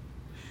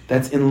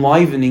that's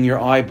enlivening your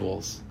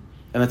eyeballs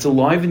and that's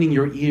enlivening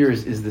your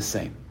ears is the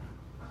same.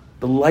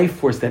 The life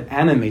force that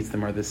animates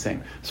them are the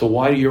same. So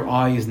why do your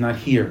eyes not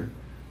hear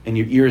and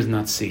your ears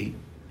not see?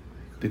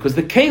 Because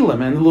the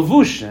kalim and the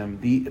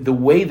levushim, the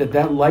way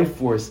that life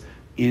force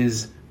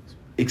is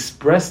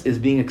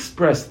being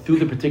expressed through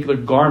the particular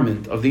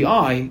garment of the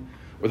eye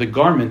or the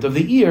garment of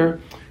the ear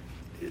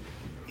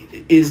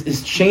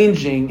is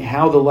changing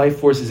how the life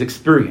force is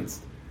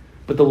experienced.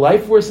 But the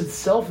life force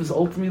itself is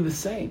ultimately the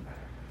same.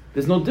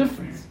 There's no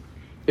difference.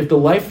 If the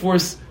life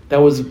force that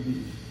was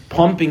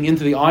pumping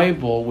into the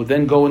eyeball would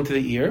then go into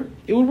the ear,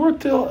 it would work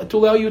to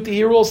allow you to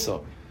hear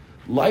also.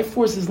 Life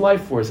force is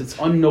life force. It's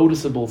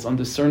unnoticeable, it's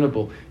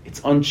undiscernible, it's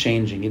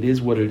unchanging. It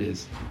is what it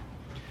is.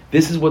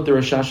 This is what the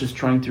Rosh Hashanah is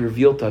trying to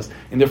reveal to us.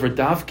 And therefore,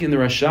 Dafki in the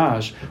Rosh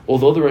Hashanah,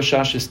 although the Rosh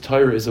Hashanah's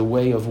Torah is a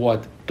way of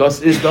what?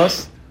 Das is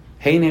das,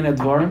 hein ein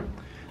advarim,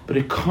 but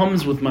it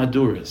comes with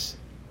Maduras.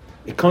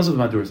 It comes with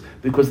Maduras,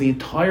 because the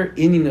entire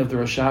inyan of the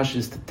Rosh Hashanah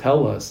is to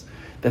tell us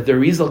that the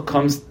Arizal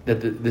comes,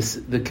 that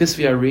the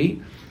Kisvei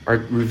Ari are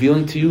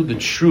revealing to you the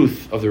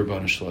truth of the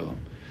Ribono Shel Olam.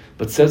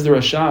 But says the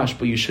Rashash,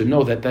 but you should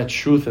know that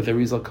truth that the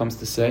Arizal comes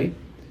to say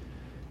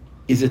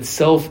is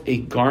itself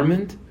a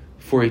garment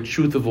for a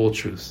truth of all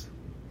truths.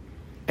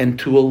 And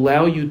to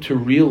allow you to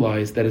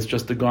realize that it's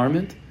just a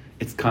garment,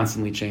 it's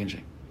constantly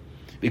changing.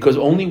 Because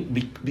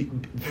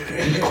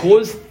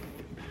because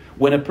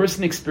when a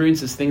person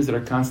experiences things that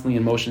are constantly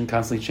in motion,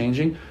 constantly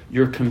changing,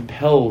 you're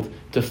compelled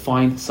to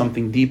find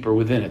something deeper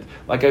within it.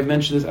 Like I've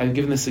mentioned this, I've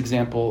given this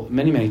example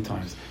many, many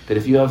times, that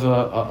if you have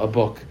a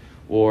book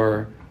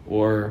or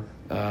Lahavdil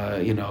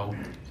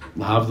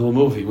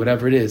movie,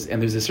 whatever it is,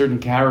 and there's a certain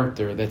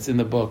character that's in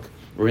the book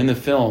or in the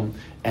film,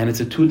 and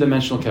it's a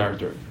two-dimensional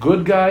character,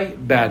 good guy,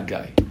 bad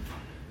guy.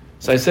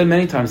 So I said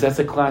many times, that's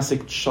a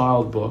classic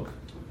child book,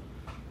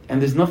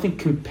 and there's nothing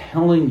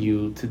compelling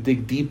you to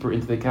dig deeper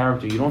into the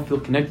character. You don't feel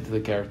connected to the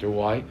character.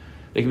 Why?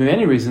 There can be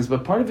many reasons,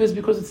 but part of it is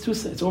because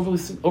it's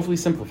overly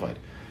simplified.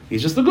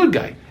 He's just a good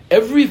guy.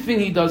 Everything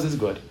he does is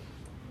good.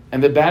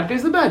 And the bad guy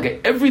is the bad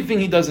guy. Everything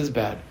he does is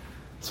bad.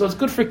 So it's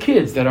good for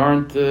kids that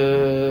aren't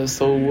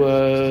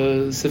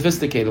so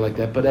sophisticated like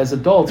that. But as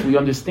adults, we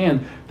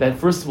understand that,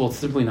 first of all, it's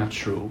simply not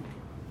true.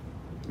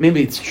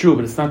 Maybe it's true,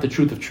 but it's not the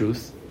truth of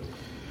truth.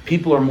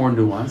 People are more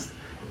nuanced.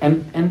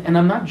 And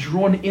I'm not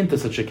drawn into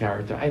such a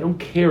character. I don't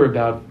care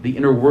about the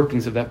inner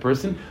workings of that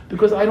person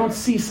because I don't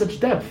see such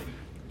depth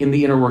in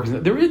the inner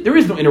workings. There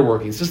is no inner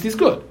workings, just he's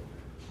good.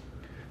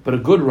 But a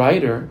good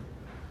writer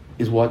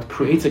is what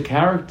creates a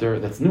character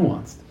that's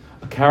nuanced.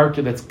 A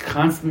character that's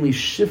constantly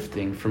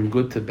shifting from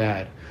good to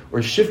bad,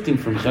 or shifting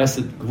from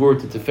chesed, gvur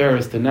to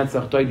tiferes, to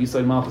netzach, toid,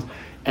 yisod, malchus.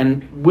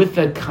 And with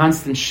that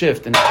constant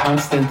shift and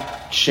constant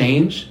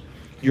change,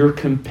 you're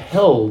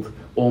compelled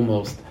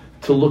almost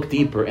to look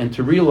deeper and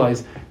to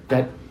realize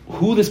that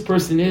who this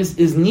person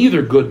is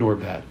neither good nor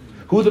bad.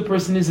 Who the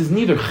person is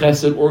neither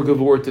chesed or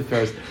gvur or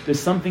tiferes.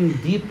 There's something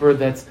deeper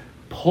that's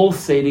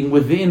pulsating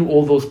within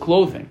all those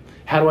clothing.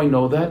 How do I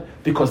know that?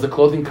 Because the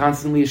clothing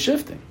constantly is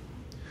shifting.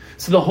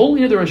 So the whole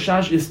idea of the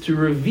Rashash is to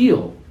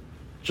reveal,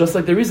 just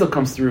like the Rizal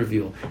comes to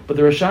reveal, but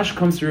the Rashash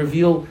comes to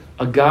reveal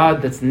a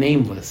God that's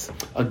nameless,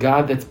 a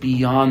God that's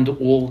beyond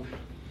all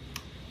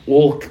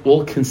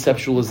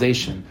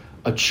conceptualization,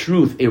 a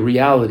truth, a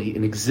reality,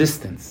 an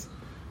existence.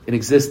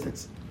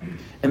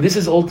 And this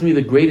is ultimately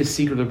the greatest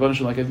secret of the Ribono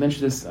Shel Olam. Like I've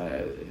mentioned this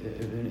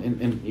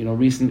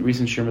in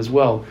recent Shem as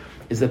well,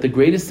 is that the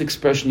greatest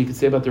expression you can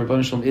say about the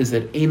Ribono Shel Olam is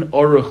that ein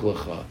aruch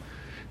lecha,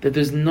 that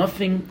there's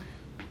nothing.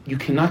 You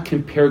cannot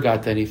compare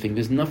God to anything.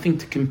 There's nothing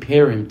to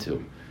compare Him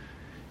to.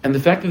 And the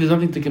fact that there's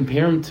nothing to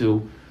compare Him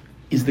to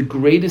is the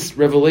greatest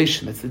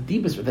revelation. That's the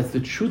deepest. That's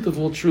the truth of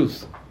all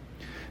truths.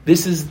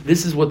 This is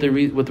what the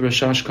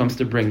Rashash comes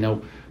to bring.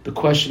 Now, the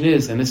question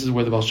is, and this is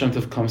where the Baal Shem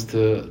Tov comes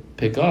to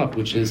pick up,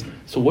 which is,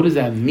 so what does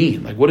that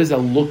mean? Like, what does that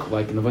look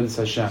like in the Avodas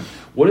Hashem?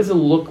 What does it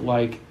look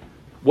like?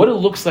 What it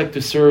looks like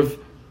to serve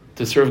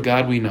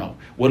God, we know.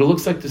 What it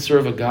looks like to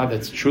serve a God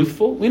that's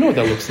truthful, we know what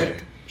that looks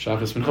like.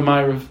 Shachas min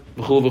chamayrav,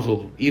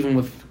 v'chulu, even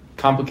with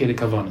complicated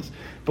kavanas.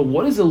 But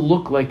what does it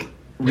look like,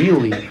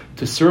 really,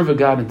 to serve a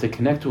God and to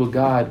connect to a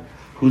God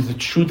who's the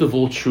truth of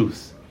all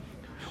truths?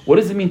 What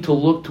does it mean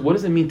what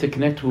does it mean to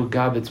connect to a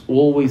God that's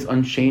always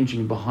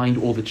unchanging behind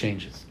all the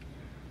changes?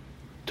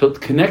 To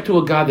connect to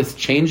a God that's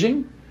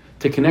changing,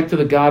 to connect to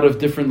the God of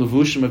different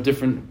levushim,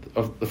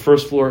 of the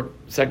first floor,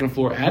 second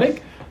floor,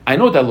 attic, I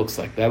know what that looks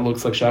like. That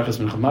looks like Shachas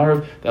min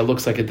Chamarav. That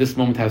looks like at this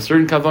moment have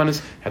certain kavanas,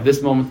 have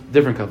this moment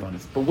different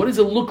kavanas. But what does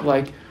it look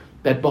like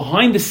that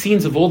behind the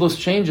scenes of all those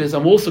changes,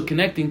 I'm also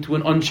connecting to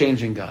an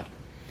unchanging God?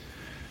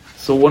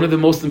 So one of the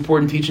most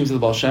important teachings of the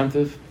Baal Shem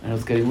Tov, I know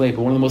it's getting late,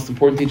 but one of the most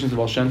important teachings of the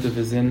Baal Shem Tov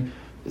is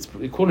it's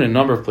quoted in a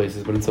number of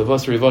places, but in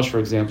Tzavas Rivash, for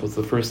example, it's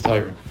the first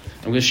Torah.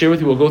 I'm going to share with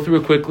you, we'll go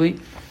through it quickly.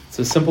 It's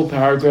a simple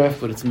paragraph,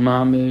 but it's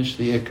mamish,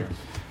 the ikar.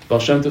 Baal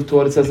Shem Tov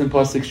taught, it says in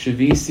Pasuk,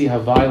 Shivisi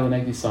Havai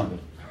L'negdi Samad.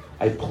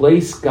 I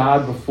place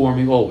God before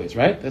me always,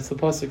 right? That's the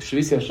pasuk.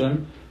 Shivisi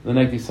Hashem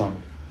l'negdi samad.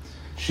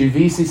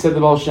 Shivisi, said the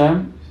Baal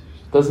Shem,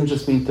 doesn't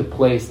just mean to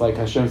place like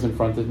Hashem's in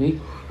front of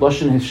me.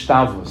 Lashon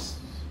hishtavus.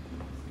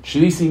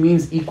 Shivisi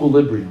means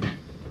equilibrium,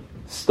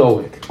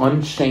 stoic,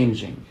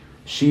 unchanging.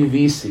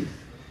 Shivisi,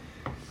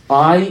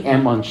 I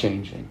am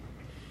unchanging.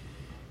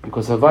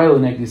 Because havai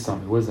l'negdi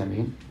samad. What does that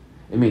mean?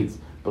 It means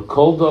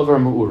b'kol davar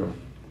me'ura.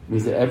 It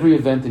means that every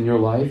event in your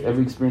life,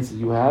 every experience that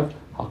you have,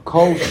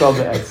 hakol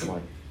shava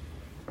etzlai.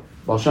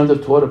 Baal Shem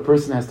Tov taught a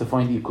person has to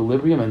find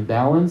equilibrium and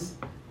balance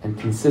and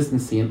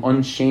consistency and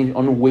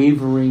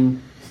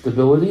unwavering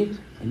stability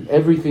in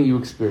everything you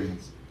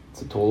experience.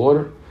 It's a tall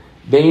order.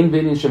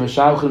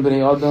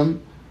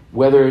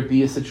 Whether it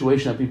be a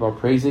situation that people are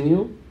praising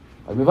you,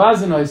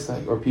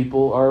 or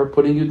people are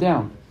putting you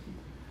down.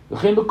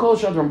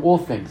 All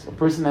things. A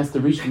person has to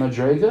reach the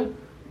madrega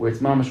where it's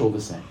mamash all the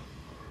same.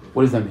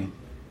 What does that mean?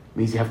 It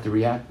means you have to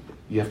react.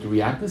 You have to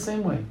react the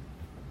same way.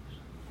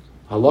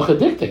 Halacha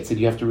dictates that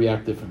you have to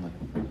react differently.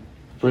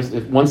 First,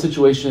 if one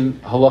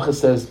situation, halacha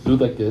says, do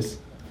like this.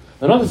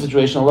 Another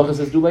situation, halacha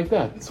says, do like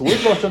that. So what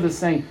is Baal Shem Tov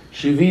saying?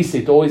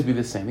 Shivisi, to always be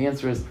the same. The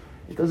answer is,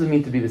 it doesn't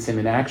mean to be the same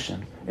in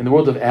action. In the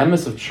world of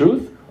emes, of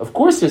truth, of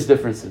course there's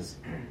differences.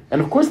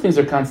 And of course things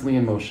are constantly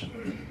in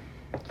motion.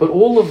 But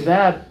all of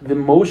that, the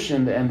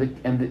motion and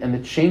the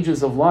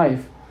changes of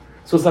life,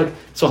 so it's like,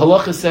 so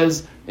halacha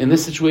says, in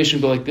this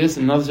situation go like this,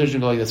 in another situation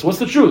go like this. What's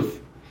the truth?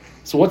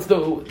 So what's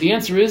the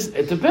answer is,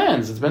 it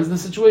depends. It depends on the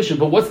situation.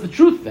 But what's the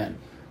truth then?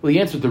 Well,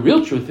 the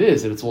real truth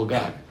is that it's all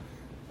God.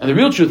 And the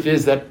real truth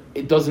is that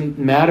it doesn't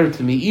matter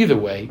to me either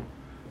way,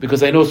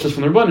 because I know it's just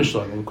from the Rebbeinu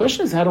Shalom. The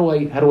question is, how do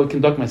I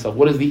conduct myself?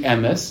 What is the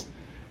emes?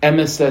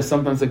 Emes says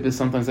sometimes like this,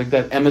 sometimes like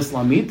that. Emes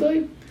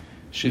lamitai,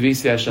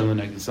 shivisi Hashem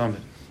l'negdi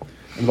samid.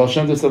 And Baal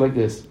Shem Tov said like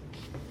this: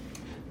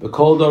 the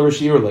kol davar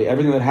sheyirlei,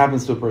 everything that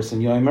happens to a person,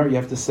 yomer, you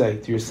have to say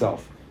to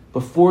yourself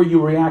before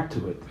you react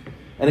to it.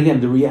 And again,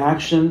 the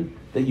reaction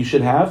that you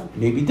should have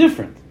may be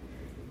different,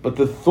 but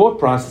the thought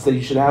process that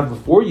you should have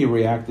before you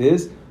react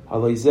is,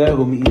 this is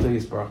from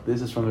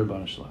the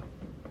Rebbeinu Shalom.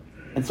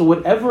 And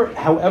so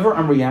however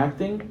I'm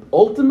reacting,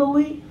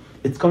 ultimately,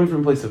 it's coming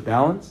from a place of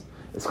balance.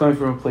 It's coming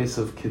from a place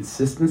of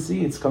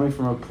consistency. It's coming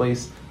from a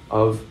place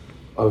of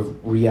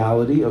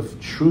reality, of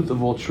truth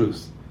of all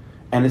truths.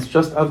 And it's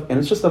just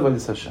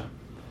Avodas Hashem.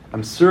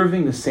 I'm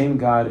serving the same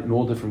God in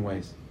all different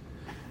ways.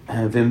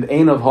 And if the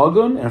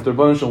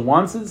Rebbeinu Shalom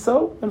wants it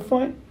so, then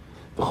fine.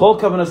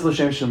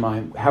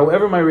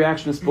 However my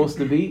reaction is supposed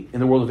to be in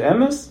the world of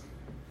emes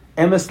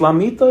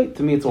lamita,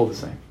 to me it's all the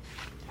same.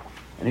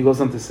 And he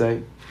goes on to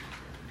say,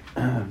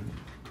 a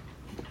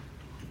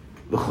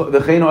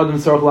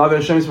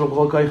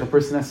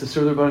person has to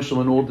serve the Rebbeinu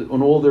Shalom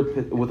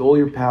with all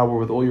your power,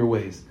 with all your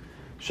ways.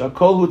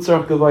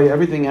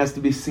 Everything has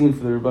to be seen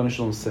for the Rebbeinu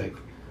Shalom's sake.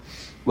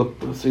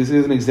 Look, so here's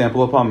an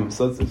example upon him.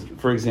 So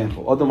for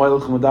example,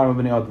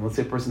 let's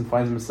say a person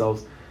finds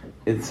themselves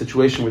in a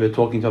situation where they're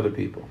talking to other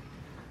people.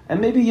 And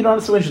maybe you're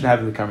not so interested in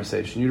having the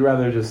conversation. You'd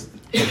rather just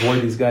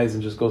avoid these guys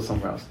and just go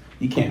somewhere else.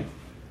 You can't.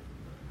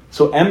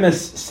 So emes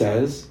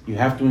says, you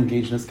have to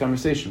engage in this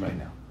conversation right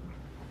now.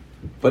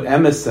 But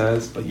emes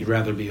says, but you'd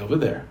rather be over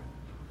there.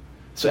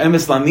 So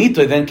emes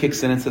lamito then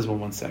kicks in and says, well,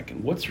 1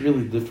 second. What's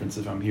really the difference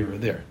if I'm here or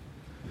there?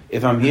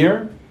 If I'm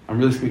here, I'm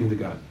really speaking to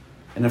God.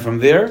 And if I'm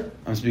there,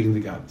 I'm speaking to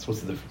God. So what's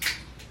the difference?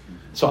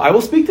 So I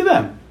will speak to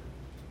them.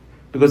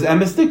 Because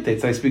emes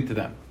dictates I speak to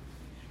them.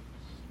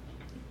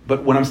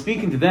 But when I'm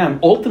speaking to them,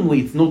 ultimately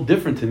it's no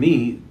different to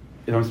me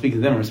if I'm speaking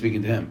to them or I'm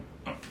speaking to him.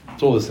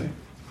 It's all the same.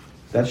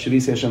 That's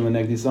Shavisi Hashem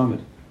L'Negdi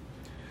Samid.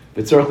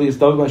 But certainly it's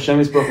David Hashem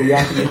Yisparach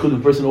L'Yachid. The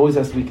person always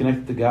has to be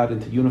connected to God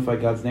and to unify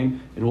God's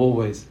name in all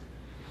ways.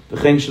 The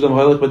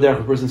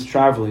person's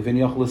traveling, and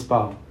you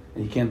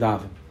can't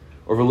daven.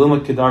 Or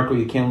V'limlik Kedarko,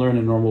 you can't learn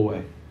in a normal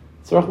way.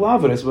 Tzarach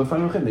L'Avod, so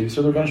maybe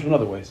serve the Rebbeinu in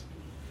other ways.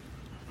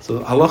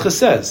 So halacha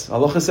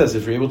says,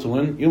 if you're able to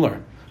learn, you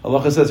learn.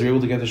 Halacha says, if you're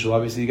able to get the shul,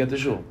 obviously you get the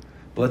shul.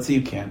 But let's say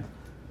you can't.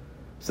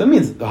 So that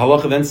means the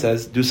halacha then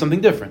says, do something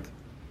different.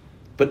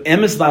 But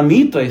emes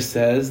lamita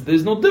says,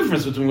 there's no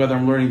difference between whether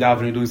I'm learning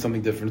davening or doing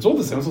something different. It's all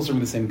the same. It's all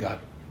serving the same God.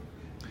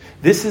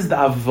 This is the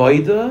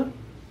avodah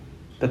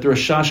that the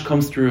Rashash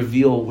comes to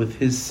reveal with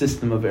his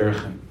system of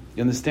erechim.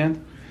 You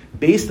understand?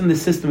 Based on the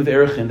system of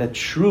erechim, that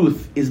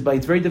truth is by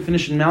its very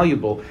definition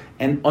malleable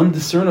and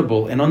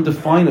undiscernible and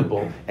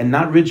undefinable and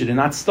not rigid and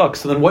not stuck.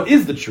 So then what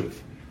is the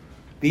truth?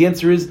 The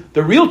answer is,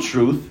 the real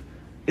truth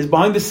is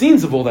behind the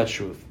scenes of all that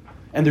truth.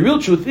 And the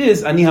real truth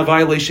is, ani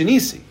havai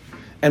le'shenisi.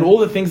 And all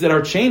the things that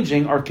are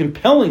changing are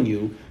compelling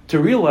you to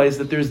realize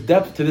that there's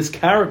depth to this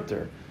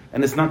character.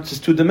 And it's not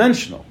just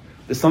two-dimensional.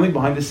 There's something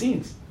behind the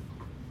scenes.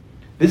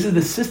 This is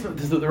the system.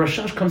 The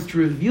Rashash comes to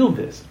reveal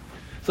this.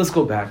 So let's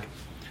go back.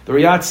 The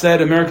Riyadh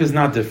said America is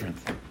not different.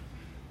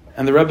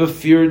 And the Rebbe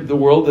feared the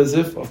world as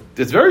if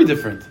it's very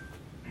different.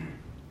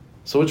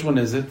 So which one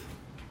is it?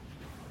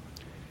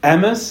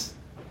 Emes,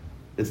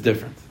 it's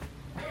different.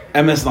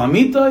 Emes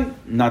lamitai,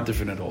 not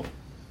different at all.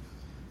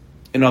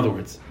 In other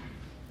words,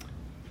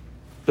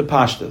 the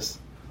pashtas.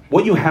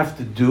 What you have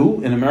to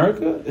do in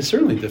America is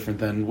certainly different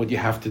than what you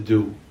have to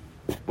do,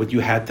 what you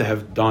had to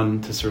have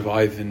done to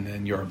survive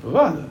in Europe.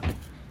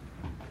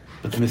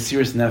 But the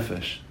Mesiras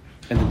Nefesh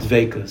and the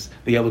Dveikas,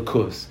 the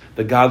Elikus,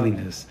 the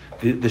godliness,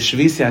 the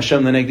Shvisi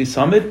Hashem L'Negdi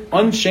Samid,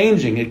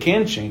 unchanging. It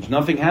can't change.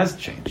 Nothing has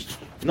changed.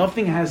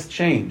 Nothing has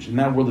changed in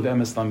that world of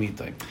Emes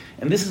Lamitai.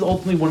 And this is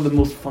ultimately one of the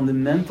most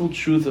fundamental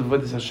truths of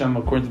Avodas Hashem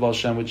according to Baal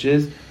Shem, which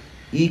is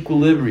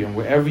equilibrium.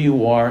 Wherever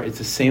you are, it's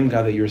the same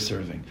God that you're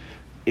serving.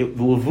 The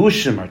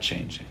levushim are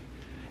changing.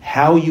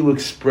 How you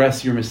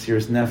express your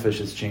Mesiras Nefesh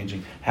is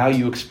changing. How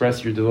you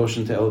express your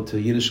devotion to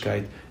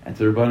Yiddishkeit and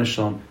to the Rebbeinu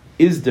Shalom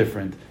is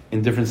different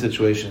in different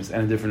situations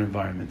and in different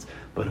environments.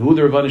 But who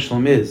the Rebbeinu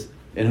Shalom is,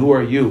 and who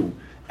are you,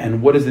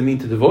 and what does it mean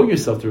to devote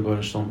yourself to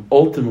Rebbeinu Shalom,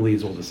 ultimately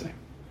is all the same.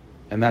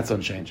 And that's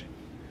unchanging.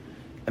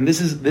 And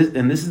this is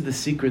the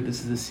secret.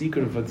 This is the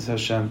secret of Avodas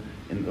Hashem.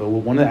 And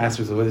one of the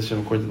aspects of Avodas Hashem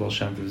according to Baal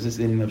Shem, there's this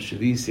inyan of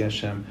Shavisi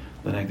Hashem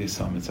L'Negdi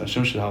Samid. So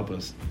Hashem should help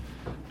us.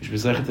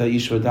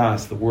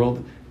 The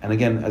world, and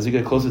again, as we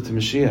get closer to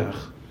Mashiach,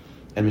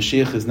 and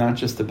Mashiach is not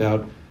just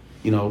about,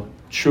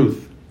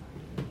 truth.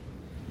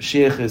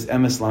 Mashiach is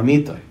emes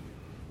lamitai.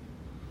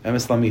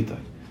 Emes lamitai.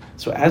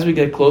 So as we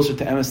get closer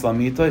to Emes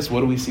Lamitais, what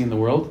do we see in the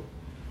world?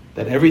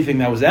 That everything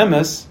that was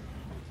Emes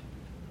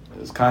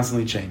is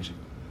constantly changing,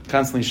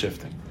 constantly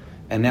shifting.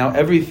 And now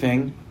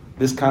everything,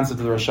 this concept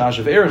of the Rashash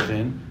of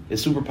Erechin,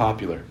 is super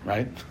popular,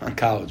 right? On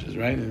colleges,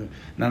 right?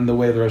 Not in the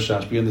way of the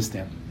Rashash, we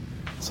understand.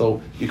 So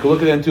you can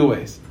look at it in two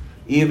ways.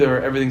 Either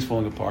everything's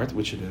falling apart,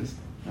 which it is,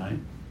 right?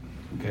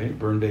 Okay,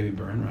 burn baby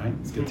burn, right?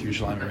 Let's get to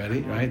Yerushalayim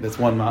already, right? That's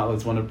one model,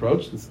 that's one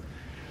approach. And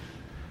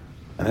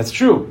that's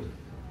true.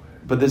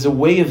 But there's a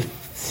way of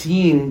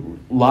seeing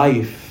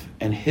life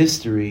and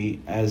history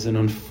as an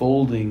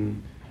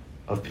unfolding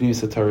of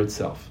Pnimius HaTorah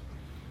itself.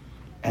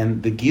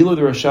 And the Gila of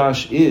the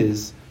Rashash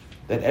is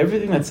that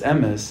everything that's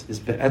emes is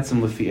be'etzem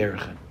lefi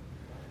erechin.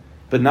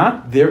 But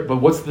not there. But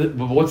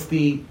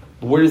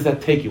where does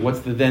that take you?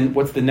 What's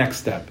the next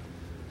step?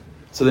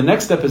 So the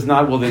next step is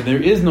not, well,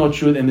 there is no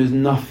truth and there's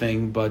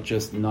nothing but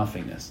just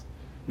nothingness.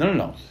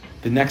 No.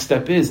 The next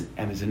step is,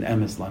 and is an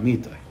emes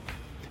lamita.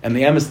 And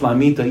the emes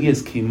lamita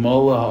is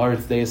kimola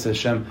haaretz deis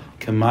Hashem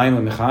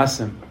kamayim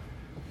mechasim,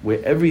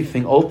 where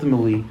everything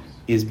ultimately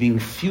is being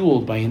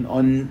fueled by an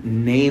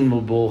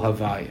unnameable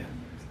havaya.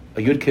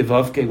 A yud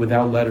kevavke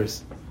without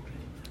letters.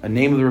 A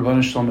name of the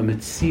Rebbeinu Shalom, a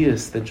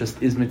mitzias that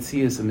just is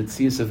mitzias, a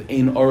mitzias of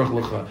ein orach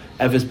lecha,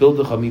 eves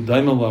bildecha,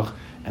 midaimelach,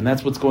 and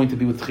that's what's going to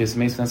be with Chis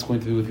Meis, and that's going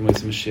to be with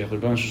Yemais Mashiach. The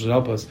Rebbeinu should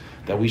help us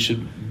that we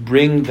should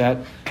bring that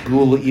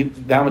rule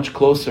that much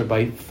closer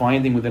by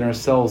finding within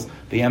ourselves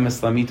the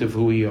emes lamita of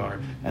who we are,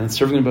 and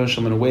serving the Rebbeinu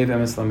Shalom in a way of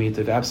emes lamita,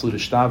 of absolute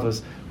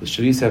ishtavas, with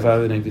Sharis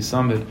Havad and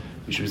Egdisamid.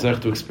 We should be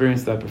to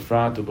experience that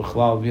befrat,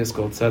 ubechlal, v'yas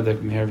kol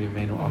tzedek, meher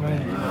v'yameinu.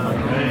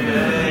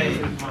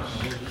 Amen.